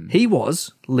 He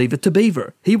was Leave It to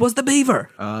Beaver. He was the Beaver.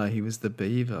 Ah, he was the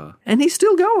Beaver. And he's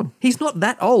still going. He's not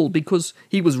that old because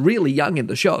he was really young in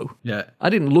the show. Yeah. I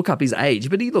didn't look up his age,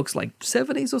 but he looks like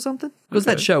 70s or something. Because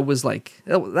that show was like,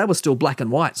 that was still black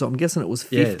and white, so I'm guessing it was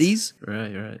 50s. Yes.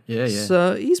 Right. Yeah.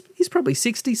 So he's probably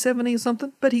 60, 70 or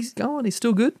something, but he's going. He's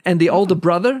still good. And the older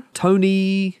brother,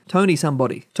 Tony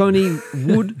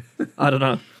Wood. I don't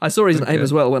know. I saw his name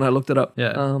as well when I looked it up.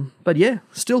 Yeah. But yeah,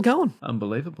 still going.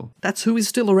 Unbelievable. That's who is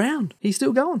still around. He's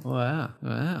still going.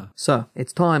 Wow. So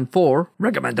it's time for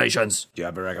recommendations. Do you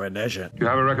have a recommendation?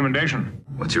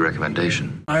 What's your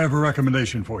recommendation? I have a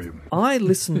recommendation for you. I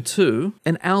listened to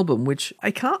an album which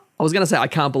I was going to say I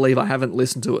can't believe I haven't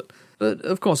listened to it. But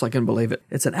of course I can believe it.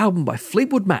 It's an album by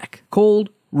Fleetwood Mac called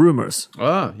Rumours.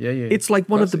 Oh, yeah. It's like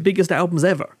one of the biggest albums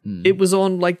ever. It was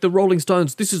on like the Rolling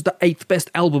Stones. This is the 8th best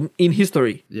album in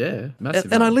history. Yeah,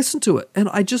 massive. And I listened to it, and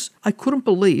I couldn't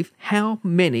believe how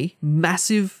many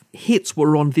massive hits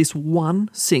were on this one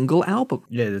single album.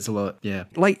 Yeah, there's a lot, yeah.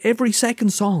 Like every second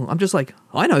song, I'm just like,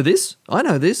 I know this.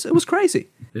 It was crazy.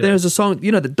 Yeah. There's a song,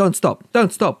 that Don't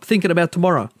Stop, Thinking About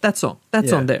Tomorrow. That song,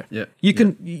 that's on there. Yeah. You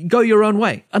can Go Your Own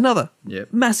Way. Another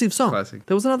massive song. Classic.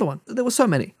 There was another one. There were so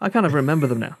many. I can't even remember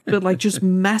them now. But like just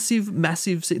massive,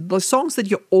 like songs that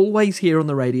you always hear on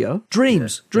the radio.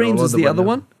 Dreams. Yeah. Dreams is the other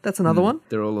one. That's another one.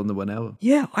 They're all on the one album.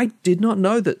 Yeah, I did not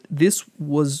know that this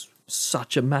was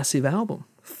such a massive album.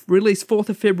 released 4th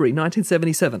of February,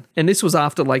 1977. And this was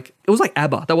after it was like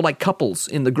ABBA. They were like couples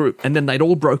in the group, and then they'd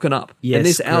all broken up. Yes, and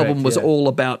this correct, album was all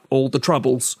about all the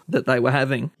troubles that they were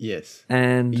having. Yes.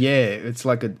 And yeah, it's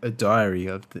like a diary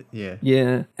of the, yeah.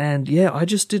 Yeah. And yeah, I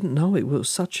just didn't know it was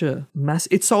such a mass.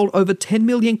 It sold over 10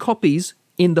 million copies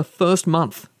in the first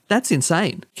month. That's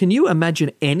insane. Can you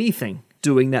imagine anything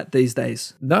doing that these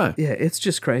days? No. Yeah, it's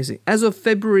just crazy. As of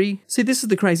February, see, this is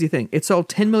the crazy thing. It sold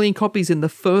 10 million copies in the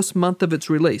first month of its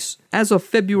release. As of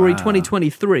February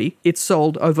 2023, it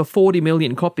sold over 40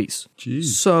 million copies. Jeez.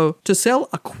 So to sell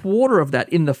a quarter of that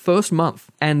in the first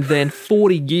month and then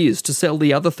 40 years to sell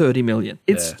the other 30 million,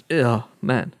 it's, oh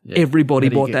man, everybody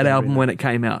bought that album when it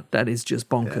came out. That is just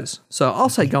bonkers. So I'll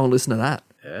say go and listen to that.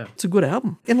 Yeah. It's a good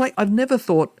album. And I've never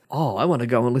thought, I want to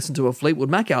go and listen to a Fleetwood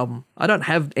Mac album. I don't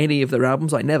have any of their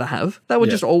albums. I never have. They were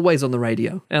just always on the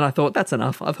radio. And I thought, that's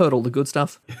enough. I've heard all the good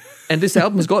stuff. And this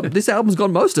album's got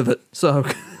most of it. So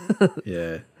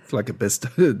yeah. It's like a best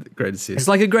greatest hits. It's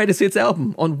like a greatest hits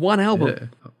album on one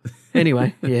album. Yeah.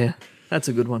 Anyway, yeah. That's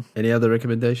a good one. Any other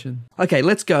recommendation? Okay,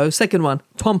 let's go. Second one,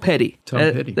 Tom Petty.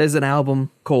 Petty. There's an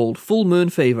album called Full Moon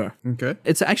Fever. Okay.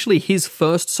 It's actually his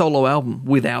first solo album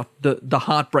without the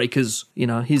Heartbreakers,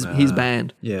 his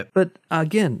band. Yeah. But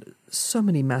again, so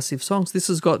many massive songs. This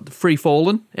has got Free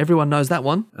Fallin'. Everyone knows that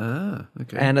one. Ah,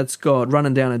 okay. And it's got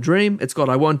Running Down a Dream. It's got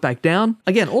I Won't Back Down.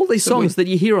 Again, all these songs that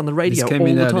you hear on the radio all the time.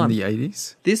 This came out in the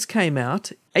 80s? This came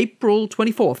out April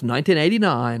 24th,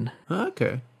 1989.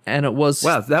 Okay. And it was...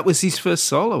 Wow, that was his first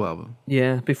solo album.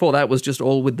 Yeah, before that was just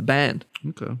all with the band.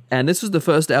 Okay. And this was the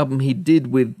first album he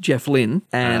did with Jeff Lynne,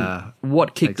 and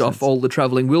what kicked off all the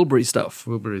Traveling Wilbury stuff.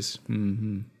 Wilburys.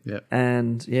 Mm-hmm. Yeah.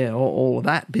 And yeah, all of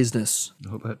that business.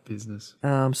 All that business.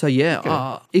 So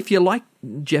yeah, if you like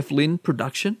Jeff Lynne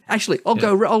production, actually,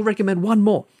 I'll recommend one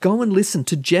more. Go and listen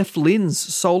to Jeff Lynne's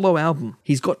solo album.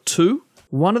 He's got two.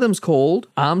 One of them's called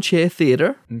Armchair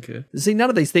Theatre. Okay. See, none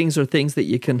of these things are things that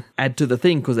you can add to the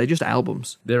thing because they're just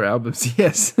albums. They're albums,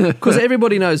 yes. Because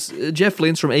everybody knows Jeff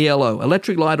Lynne's from ELO,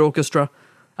 Electric Light Orchestra.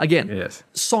 Again,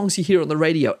 songs you hear on the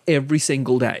radio every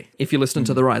single day if you're listening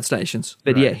to the right stations.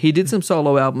 But yeah, he did some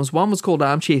solo albums. One was called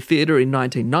Armchair Theatre in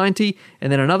 1990,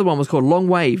 and then another one was called Long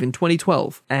Wave in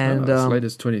 2012. And as late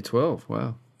as 2012,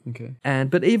 wow. Okay.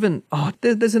 But even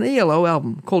there's an ELO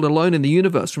album called Alone in the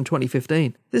Universe from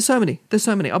 2015. There's so many.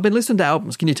 I've been listening to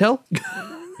albums. Can you tell?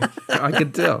 I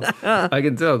can tell. I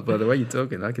can tell by the way you're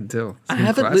talking. I can tell.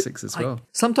 Some classics as well.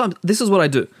 Sometimes this is what I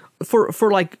do.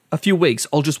 For like a few weeks,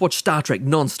 I'll just watch Star Trek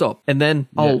nonstop, and then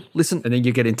I'll listen. And then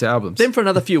you get into albums. Then for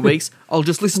another few weeks, I'll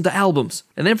just listen to albums,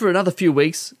 and then for another few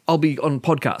weeks, I'll be on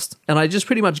podcast, and I just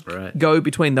pretty much go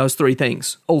between those three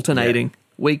things, alternating. Yeah.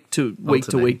 Week to week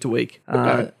to week to week.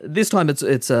 This time it's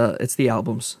the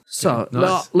albums. So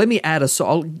nice. Let me add a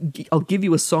song. I'll give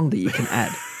you a song that you can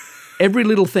add. Every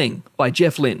Little Thing by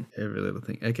Jeff Lynne. Every Little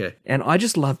Thing. Okay. And I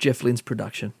just love Jeff Lynne's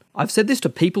production. I've said this to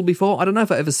people before. I don't know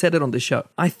if I ever said it on this show.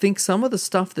 I think some of the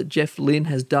stuff that Jeff Lynne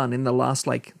has done in the last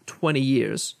 20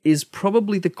 years is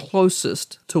probably the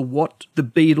closest to what the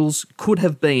Beatles could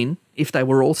have been if they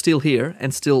were all still here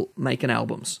and still making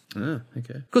albums. Ah,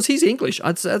 okay. Because he's English.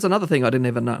 That's another thing I didn't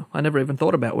even know. I never even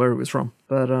thought about where he was from.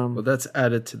 But well, that's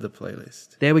added to the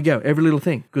playlist. There we go. Every Little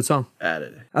Thing. Good song.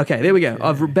 Added. Okay, there we go. Yeah.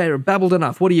 I've babbled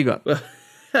enough. What do you got?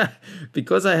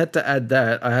 Because I had to add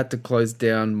that, I had to close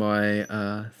down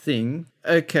my thing.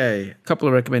 Okay, a couple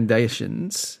of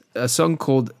recommendations. A song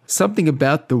called Something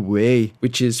About the Way,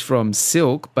 which is from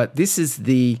Silk, but this is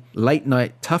the Late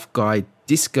Night Tough Guy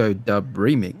disco dub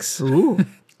remix. Ooh.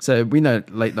 So we know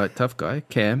Late Night Tough Guy,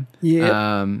 Cam.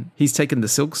 Yeah. He's taken the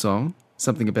Silk song,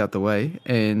 Something About the Way,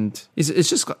 and it's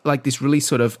just like this really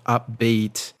sort of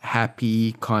upbeat,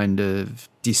 happy kind of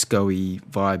disco-y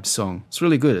vibe song. It's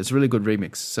really good. It's a really good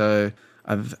remix. So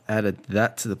I've added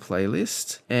that to the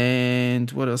playlist. And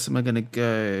what else am I going to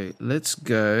go? Let's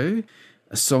go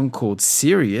a song called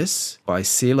Serious by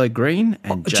CeeLo Green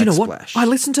and Jack do you know Splash. what? I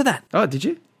listened to that. Oh, did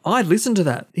you? I listened to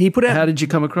that. He put out... How did you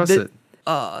come across it?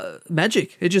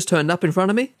 Magic. It just turned up in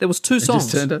front of me. There was two songs. It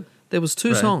just turned up? There was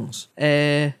two songs.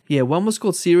 One was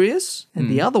called Serious, and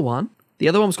the other one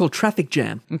was called Traffic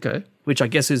Jam. Okay. Which I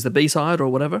guess is the B-side or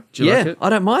whatever. Do you like it?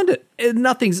 I don't mind it.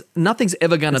 Nothing's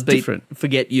ever going to beat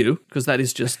Forget You, because that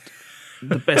is just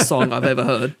the best song I've ever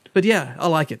heard. But yeah, I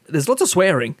like it. There's lots of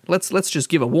swearing. Let's just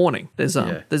give a warning. There's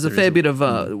a fair bit of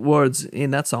words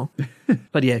in that song.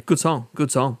 But yeah, good song.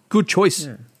 Good choice.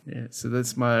 Yeah, so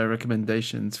that's my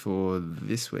recommendations for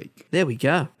this week. There we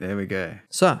go.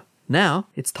 So now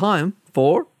it's time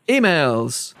for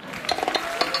emails.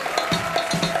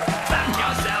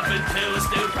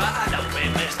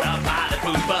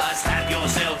 Slap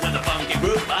yourself with a funky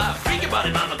group. Freak your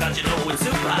body,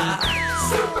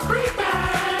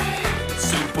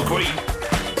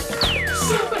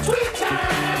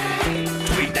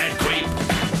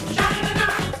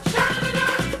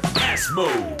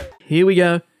 here we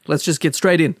go. Let's just get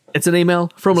straight in. It's an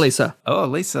email from Lisa. Oh,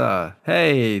 Lisa.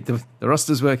 Hey, the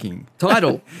roster's working.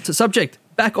 Title, subject,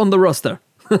 back on the roster.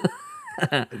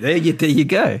 There you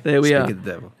go. There we Speak are. of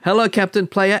the devil. Hello, Captain,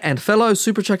 player, and fellow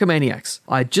Superchuckamaniacs.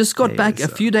 I just got back a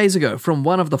few days ago from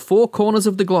one of the 4 corners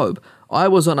of the globe. I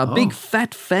was on a big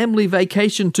fat family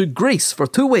vacation to Greece for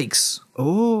 2 weeks.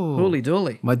 Oh. Holy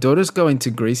dooly. My daughter's going to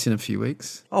Greece in a few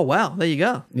weeks. Oh, wow. There you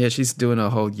go. Yeah, she's doing a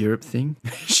whole Europe thing.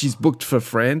 She's booked for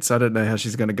France. I don't know how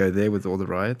she's going to go there with all the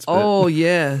riots. But Oh,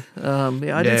 yeah. I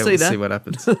didn't see we'll that. see what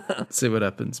happens. See what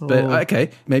happens. But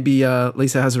okay, maybe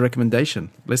Lisa has a recommendation.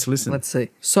 Let's listen. Let's see.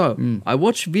 So, I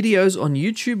watch videos on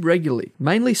YouTube regularly,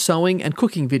 mainly sewing and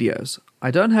cooking videos. I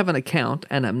don't have an account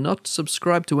and am not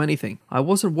subscribed to anything. I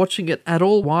wasn't watching it at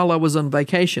all while I was on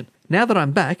vacation. Now that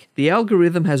I'm back, the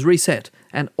algorithm has reset,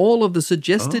 and all of the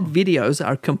suggested videos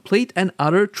are complete and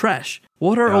utter trash.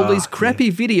 What are all these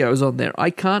crappy videos on there? I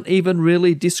can't even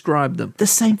really describe them. The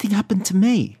same thing happened to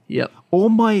me. Yep. All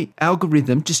my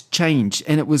algorithm just changed,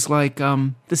 and it was like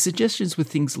the suggestions were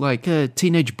things like a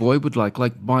teenage boy would like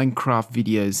Minecraft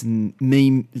videos and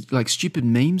like stupid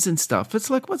memes and stuff. It's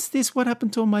like, what's this? What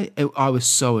happened to all my? I was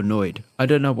so annoyed. I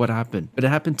don't know what happened, but it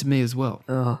happened to me as well.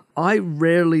 I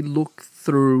rarely look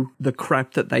through the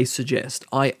crap that they suggest.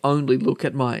 I only look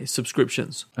at my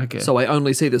subscriptions. Okay. So I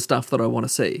only see the stuff that I want to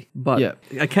see. But Yeah.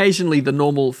 occasionally the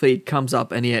normal feed comes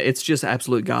up and it's just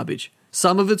absolute garbage.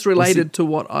 Some of it's related to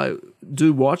what I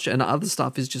do watch, and other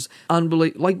stuff is just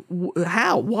unbelievable. Like,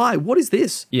 how? Why? What is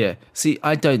this? Yeah. See,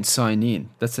 I don't sign in.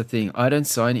 That's the thing. I don't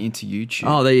sign into YouTube.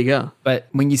 Oh, there you go. But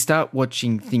when you start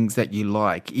watching things that you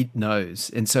like, it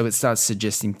knows. And so it starts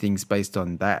suggesting things based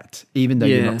on that, even though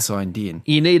you're not signed in.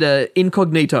 You need a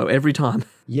incognito every time.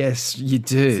 Yes, you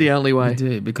do. It's the only way. You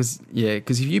do. Because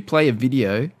if you play a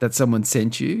video that someone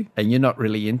sent you and you're not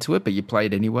really into it, but you play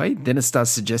it anyway, then it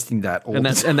starts suggesting that all the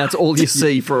time. And that's all you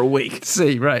see for a week.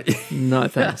 See, right. No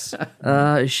thanks.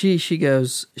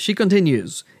 She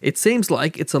continues. It seems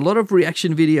like it's a lot of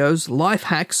reaction videos, life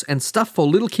hacks, and stuff for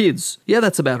little kids. Yeah,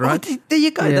 that's about right. Oh, there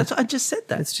you go. Yeah. That's I just said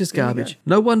that. It's just There you garbage. go.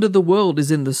 No wonder the world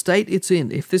is in the state it's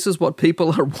in if this is what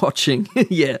people are watching.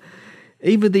 Yeah.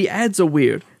 Even the ads are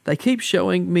weird. They keep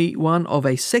showing me one of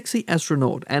a sexy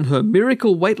astronaut and her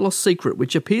miracle weight loss secret,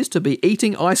 which appears to be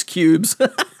eating ice cubes.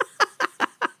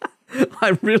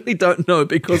 I really don't know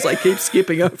because I keep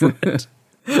skipping over it.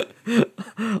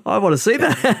 I want to see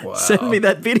that. Wow. Send me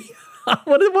that video. I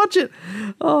want to watch it.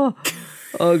 Oh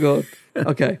God.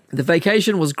 Okay. The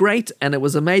vacation was great, and it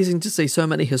was amazing to see so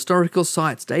many historical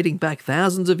sites dating back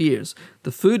thousands of years.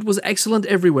 The food was excellent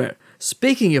everywhere.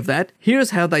 Speaking of that, here's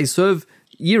how they serve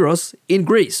gyros in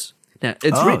Greece. Now,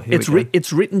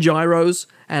 it's written gyros,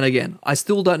 and again, I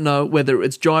still don't know whether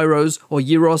it's gyros or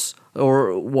gyros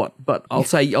or what, but I'll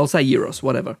say gyros,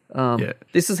 whatever.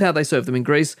 This is how they serve them in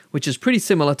Greece, which is pretty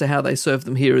similar to how they serve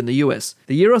them here in the US.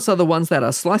 The gyros are the ones that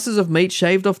are slices of meat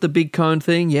shaved off the big cone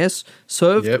thing, yes,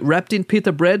 served, wrapped in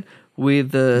pita bread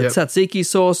with tzatziki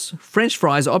sauce, French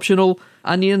fries optional,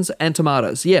 onions, and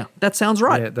tomatoes. Yeah, that sounds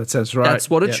right. Yeah, that sounds right. That's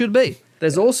what it should be.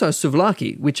 There's also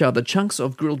souvlaki, which are the chunks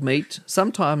of grilled meat,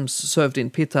 sometimes served in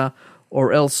pita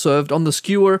or else served on the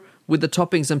skewer with the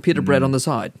toppings and pita bread on the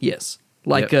side. Yes,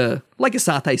 like a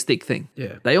satay stick thing.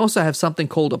 Yeah. They also have something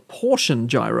called a portion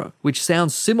gyro, which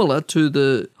sounds similar to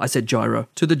the gyro,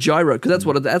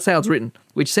 because that's how it's written,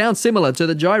 which sounds similar to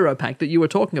the gyro pack that you were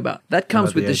talking about. That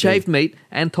comes with the shaved meat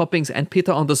and toppings and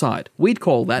pita on the side. We'd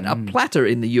call that a platter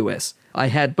in the US. I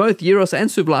had both gyros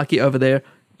and souvlaki over there.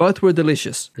 Both were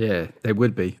delicious. Yeah, they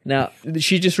would be. Now,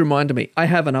 she just reminded me, I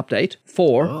have an update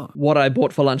for what I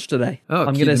bought for lunch today.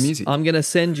 Oh, cue the music. I'm going to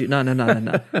send you...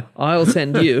 No. I'll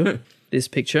send you this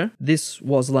picture. This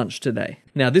was lunch today.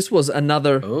 Now, this was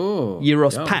another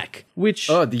gyros pack, which...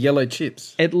 Oh, the yellow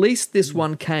chips. At least this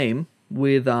one came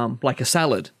with like a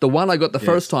salad. The one I got the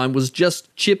first time was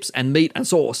just chips and meat and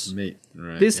sauce. Meat,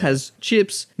 right. This has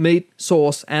chips, meat,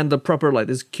 sauce, and the proper, like,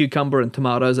 there's cucumber and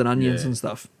tomatoes and onions and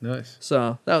stuff. Nice.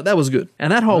 So that was good.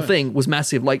 And that whole thing was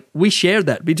massive. Like, we shared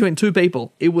that between 2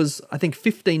 people. It was, I think,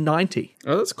 $15.90.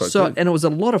 Oh, that's quite good. And it was a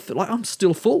lot of, like, I'm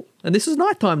still full. And this is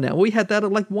nighttime now. We had that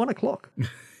at like 1 o'clock.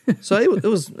 So that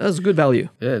was good value.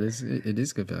 Yeah, it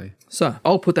is good value. So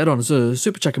I'll put that on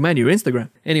Superchuckamania Instagram.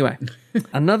 Anyway,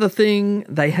 another thing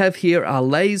they have here are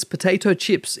Lay's potato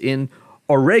chips in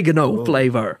oregano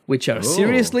flavor, which are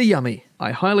seriously yummy.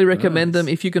 I highly recommend them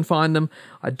if you can find them.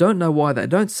 I don't know why they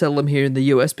don't sell them here in the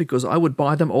US because I would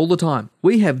buy them all the time.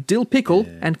 We have dill pickle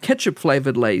and ketchup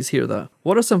flavored Lay's here though.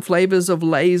 What are some flavors of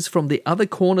Lay's from the other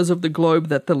corners of the globe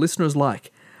that the listeners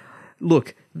like?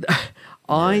 Look,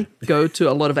 I go to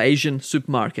a lot of Asian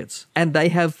supermarkets and they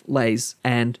have Lays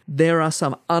and there are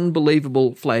some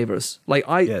unbelievable flavors. Like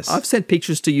I've sent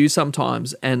pictures to you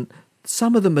sometimes and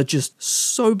some of them are just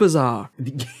so bizarre.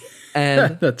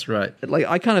 And that's right. Like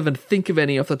I can't even think of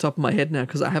any off the top of my head now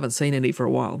because I haven't seen any for a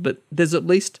while. But there's at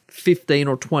least 15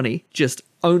 or 20 just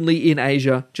only in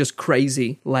Asia, just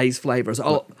crazy Lay's flavors.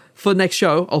 For next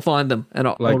show, I'll find them and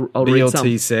I'll read some.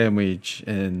 BLT sandwich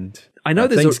and I know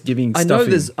there's Thanksgiving stuffing.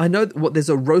 There's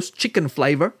a roast chicken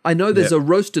flavor. I know there's a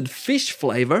roasted fish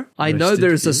flavor. I know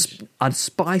there's a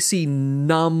spicy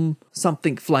numb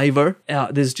something flavor.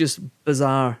 There's just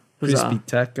bizarre. Crispy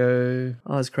taco.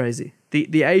 Oh, it's crazy.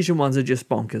 The Asian ones are just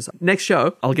bonkers. Next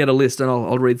show, I'll get a list and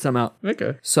I'll read some out.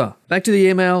 Okay. So, back to the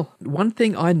email. One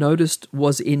thing I noticed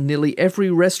was in nearly every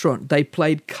restaurant they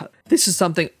played... This is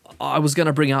something I was going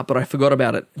to bring up, but I forgot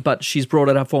about it. But she's brought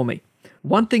it up for me.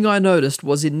 One thing I noticed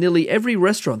was in nearly every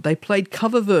restaurant they played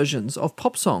cover versions of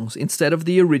pop songs instead of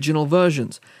the original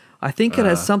versions. I think it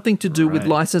has something to do with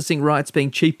licensing rights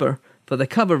being cheaper for the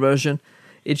cover version.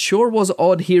 It sure was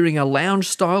odd hearing a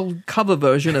lounge-style cover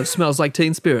version of Smells Like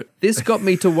Teen Spirit. This got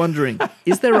me to wondering,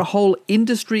 is there a whole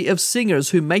industry of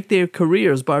singers who make their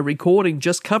careers by recording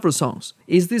just cover songs?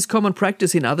 Is this common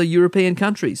practice in other European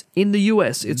countries? In the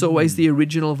US, it's always the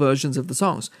original versions of the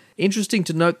songs. Interesting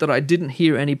to note that I didn't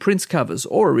hear any Prince covers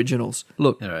or originals.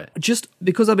 Look, just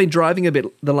because I've been driving a bit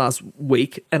the last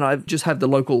week and I just have the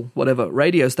local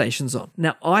radio stations on.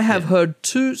 Now, I have heard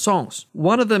 2 songs.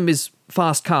 One of them is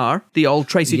Fast Car, the old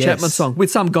Tracy Chapman song, with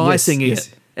some guy singing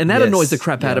it. And that annoys the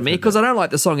crap out of me because I don't like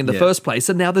the song in the first place,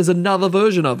 and now there's another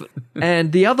version of it.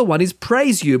 And the other one is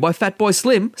Praise You by Fatboy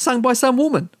Slim, sung by some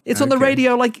woman. It's on the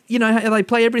radio like, how they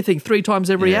play everything 3 times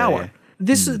every hour. Yeah.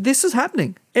 This is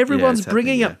happening. Everyone's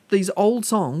bringing up these old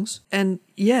songs, and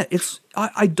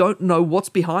I don't know what's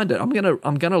behind it. I'm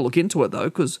gonna look into it though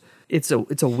because it's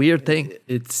a weird thing.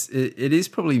 It is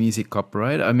probably music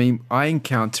copyright. I mean, I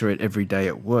encounter it every day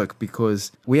at work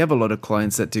because we have a lot of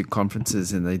clients that do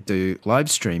conferences and they do live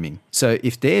streaming. So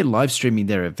if they're live streaming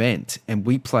their event and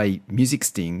we play music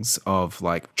stings of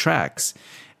like tracks,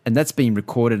 and that's being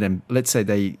recorded, and let's say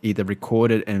they either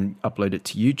record it and upload it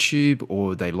to YouTube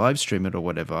or they live stream it or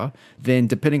whatever, then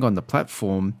depending on the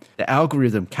platform, the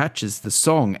algorithm catches the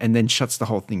song and then shuts the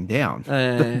whole thing down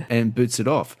and boots it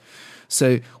off.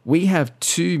 So we have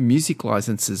 2 music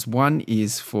licenses. One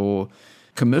is for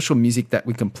commercial music that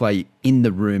we can play in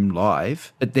the room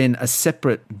live, but then a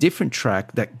separate different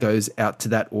track that goes out to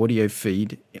that audio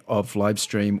feed of live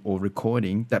stream or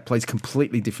recording that plays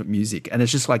completely different music. And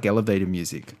it's just like elevator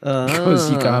music because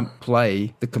you can't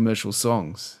play the commercial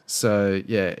songs. So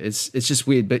yeah, it's just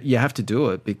weird, but you have to do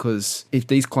it because if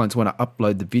these clients want to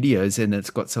upload the videos and it's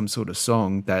got some sort of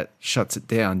song that shuts it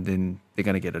down, then they're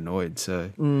going to get annoyed. So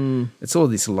it's all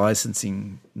this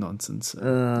licensing nonsense.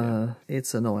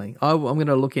 It's annoying. I'm going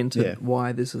to look into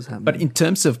why this is happening. But in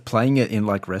terms of playing it in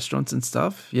like restaurants and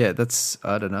stuff, that's,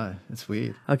 I don't know. It's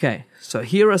weird. Okay, so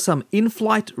here are some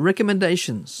in-flight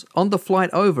recommendations. On the flight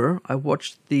over, I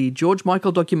watched the George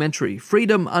Michael documentary,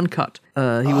 Freedom Uncut.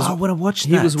 I want to watch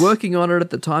that. He was working on it at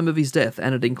the time of his death,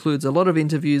 and it includes a lot of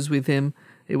interviews with him.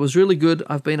 It was really good.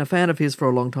 I've been a fan of his for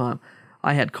a long time.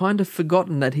 I had kind of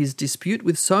forgotten that his dispute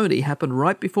with Sony happened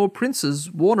right before Prince's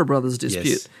Warner Brothers dispute.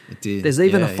 Yes, it did. There's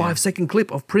even a 5-second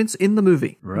clip of Prince in the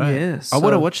movie. Right. Yes. I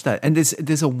want to watch that. And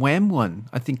there's a Wham one,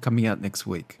 I think, coming out next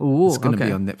week. Ooh, it's going to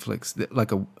be on Netflix.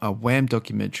 Like a Wham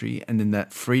documentary, and then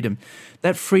that Freedom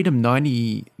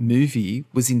 90 movie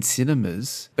was in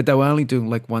cinemas, but they were only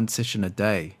doing like 1 session a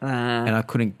day. And I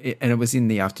couldn't, and it was in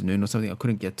the afternoon or something. I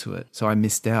couldn't get to it. So I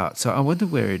missed out. So I wonder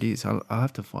where it is. I'll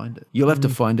have to find it. You'll have to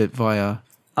find it via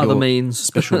other means.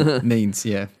 Special means,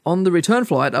 yeah. On the return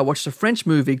flight, I watched a French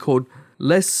movie called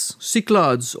Les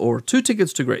Cyclades, or 2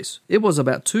 Tickets to Greece. It was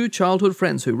about 2 childhood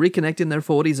friends who reconnect in their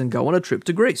 40s and go on a trip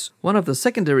to Greece. One of the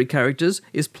secondary characters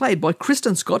is played by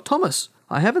Kristen Scott Thomas.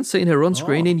 I haven't seen her on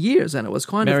screen in years, and it was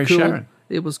kind of cool. Sharon.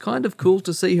 It was kind of cool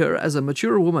to see her as a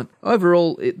mature woman.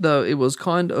 Overall, it was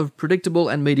kind of predictable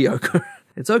and mediocre.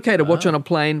 It's okay to watch on a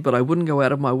plane, but I wouldn't go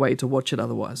out of my way to watch it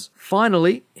otherwise.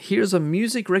 Finally, here's a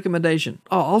music recommendation.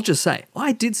 I'll just say,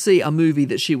 I did see a movie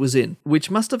that she was in, which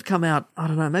must have come out, I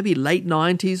don't know, maybe late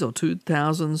 90s or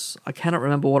 2000s. I cannot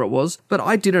remember what it was, but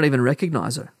I didn't even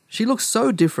recognize her. She looks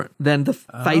so different than the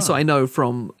face I know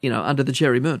from, Under the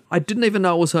Cherry Moon. I didn't even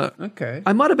know it was her. Okay.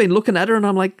 I might have been looking at her and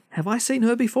I'm like, have I seen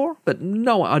her before? But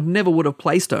no, I never would have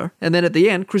placed her. And then at the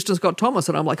end, Kristen Scott Thomas,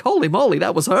 and I'm like, holy moly,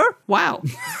 that was her? Wow.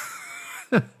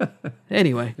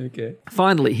 Anyway, okay.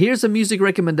 Finally, here's a music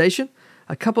recommendation.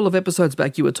 A couple of episodes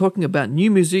back, you were talking about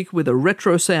new music with a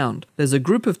retro sound. There's a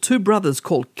group of two brothers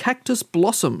called Cactus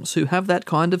Blossoms who have that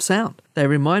kind of sound. They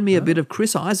remind me a bit of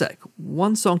Chris Isaac.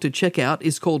 One song to check out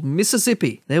is called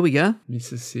Mississippi. There we go.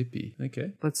 Mississippi.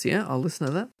 Okay. Let's see. I'll listen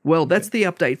to that. Well, that's the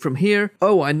update from here.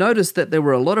 Oh, I noticed that there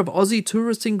were a lot of Aussie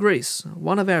tourists in Greece.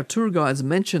 One of our tour guides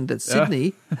mentioned that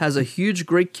Sydney has a huge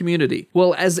Greek community.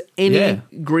 Well, as any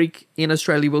Greek in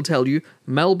Australia will tell you,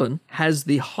 Melbourne has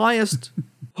the highest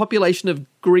population of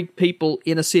Greek people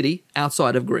in a city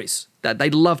outside of Greece. That they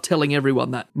love telling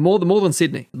everyone that. More than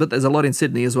Sydney. But there's a lot in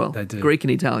Sydney as well. They do. Greek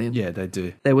and Italian. Yeah, they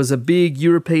do. There was a big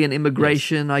European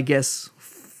immigration, I guess,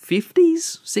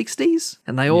 50s, 60s.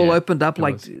 And they all opened up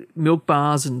like milk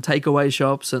bars and takeaway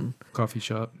shops and coffee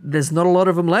shop. There's not a lot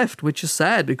of them left, which is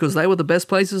sad because they were the best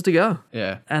places to go.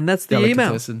 Yeah. And that's the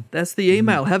email. That's the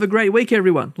email. Have a great week,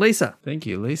 everyone. Lisa. Thank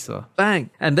you, Lisa. Bang.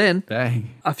 And then,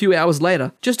 bang. A few hours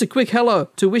later, just a quick hello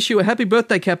to wish you a happy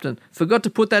birthday, Captain. Forgot to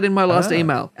put that in my last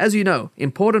email. As you know,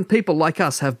 important people like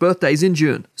us have birthdays in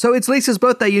June. So it's Lisa's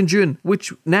birthday in June,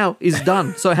 which now is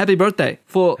done. So happy birthday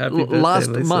for last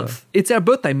Lisa. month. It's our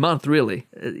birthday month, really.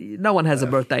 No one has a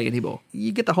birthday anymore.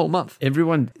 You get the whole month.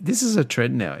 This is a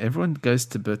trend now. Everyone goes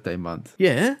to birthday month.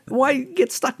 Yeah. Why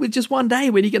get stuck with just one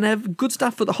day when you can have good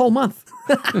stuff for the whole month?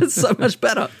 It's so much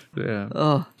better. Yeah.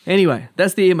 Oh. Anyway,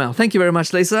 that's the email. Thank you very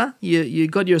much, Lisa. You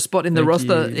got your spot in the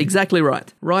roster exactly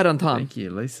right. Right on time. Thank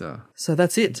you, Lisa. So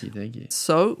that's it. Thank you.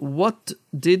 So what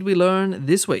did we learn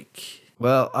this week?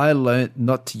 Well, I learned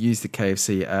not to use the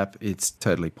KFC app. It's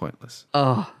totally pointless.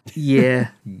 Oh, yeah.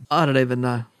 I don't even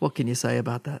know. What can you say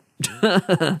about that?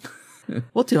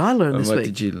 What did I learn this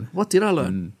week? What did I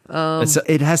learn? So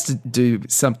it has to do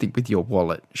something with your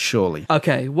wallet, surely.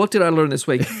 Okay, what did I learn this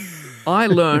week? I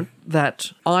learned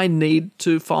that I need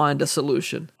to find a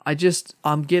solution.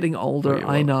 I'm getting older.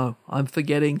 I know. I'm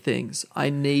forgetting things. I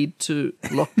need to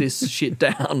lock this shit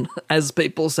down, as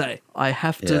people say. I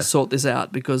have to sort this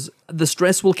out because the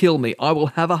stress will kill me. I will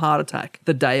have a heart attack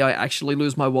the day I actually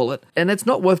lose my wallet. And it's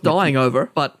not worth dying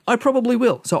over, but I probably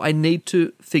will. So I need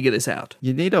to figure this out.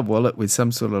 You need a wallet with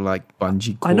some sort of like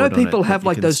bungee cord. I know people have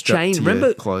like those chain. Remember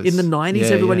in the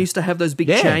 90s, everyone used to have those big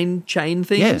chain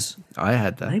things? Yeah, I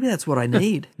had that. Maybe that's what I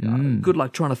need. Good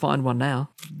luck trying to find one now.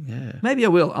 Yeah. Maybe I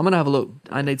will. I'm going to have a look.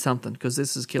 I need something because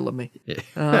this is killing me.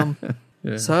 Yeah.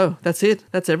 So that's it.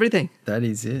 That's everything. That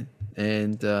is it.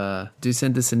 And do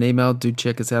send us an email. Do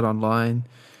check us out online.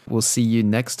 We'll see you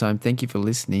next time. Thank you for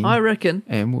listening. I reckon.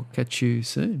 And we'll catch you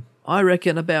soon. I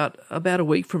reckon about a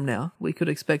week from now, we could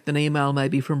expect an email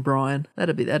maybe from Brian.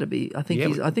 That'd be. I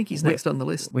think he's next on the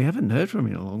list. We haven't heard from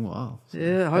him in a long while. So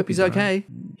yeah, I hope he's okay.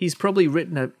 He's probably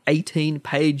written an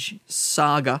 18-page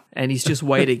saga, and he's just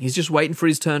waiting. He's just waiting for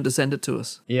his turn to send it to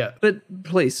us. Yeah, but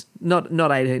please, not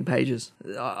 18 pages.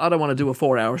 I don't want to do a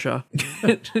 4-hour show.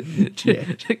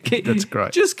 That's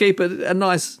great. Just keep it a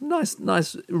nice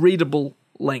readable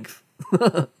length.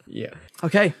 Yeah.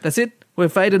 Okay, that's it. We're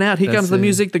fading out. Here comes the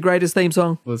music, the greatest theme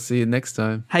song. We'll see you next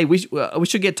time. Hey, we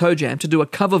should get Toe Jam to do a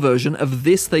cover version of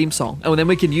this theme song. Oh, and then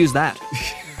we can use that.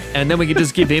 And then we can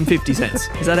just give him 50 cents.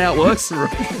 Is that how it works? Oh,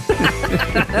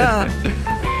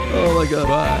 my God.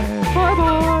 Bye.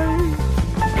 Bye-bye.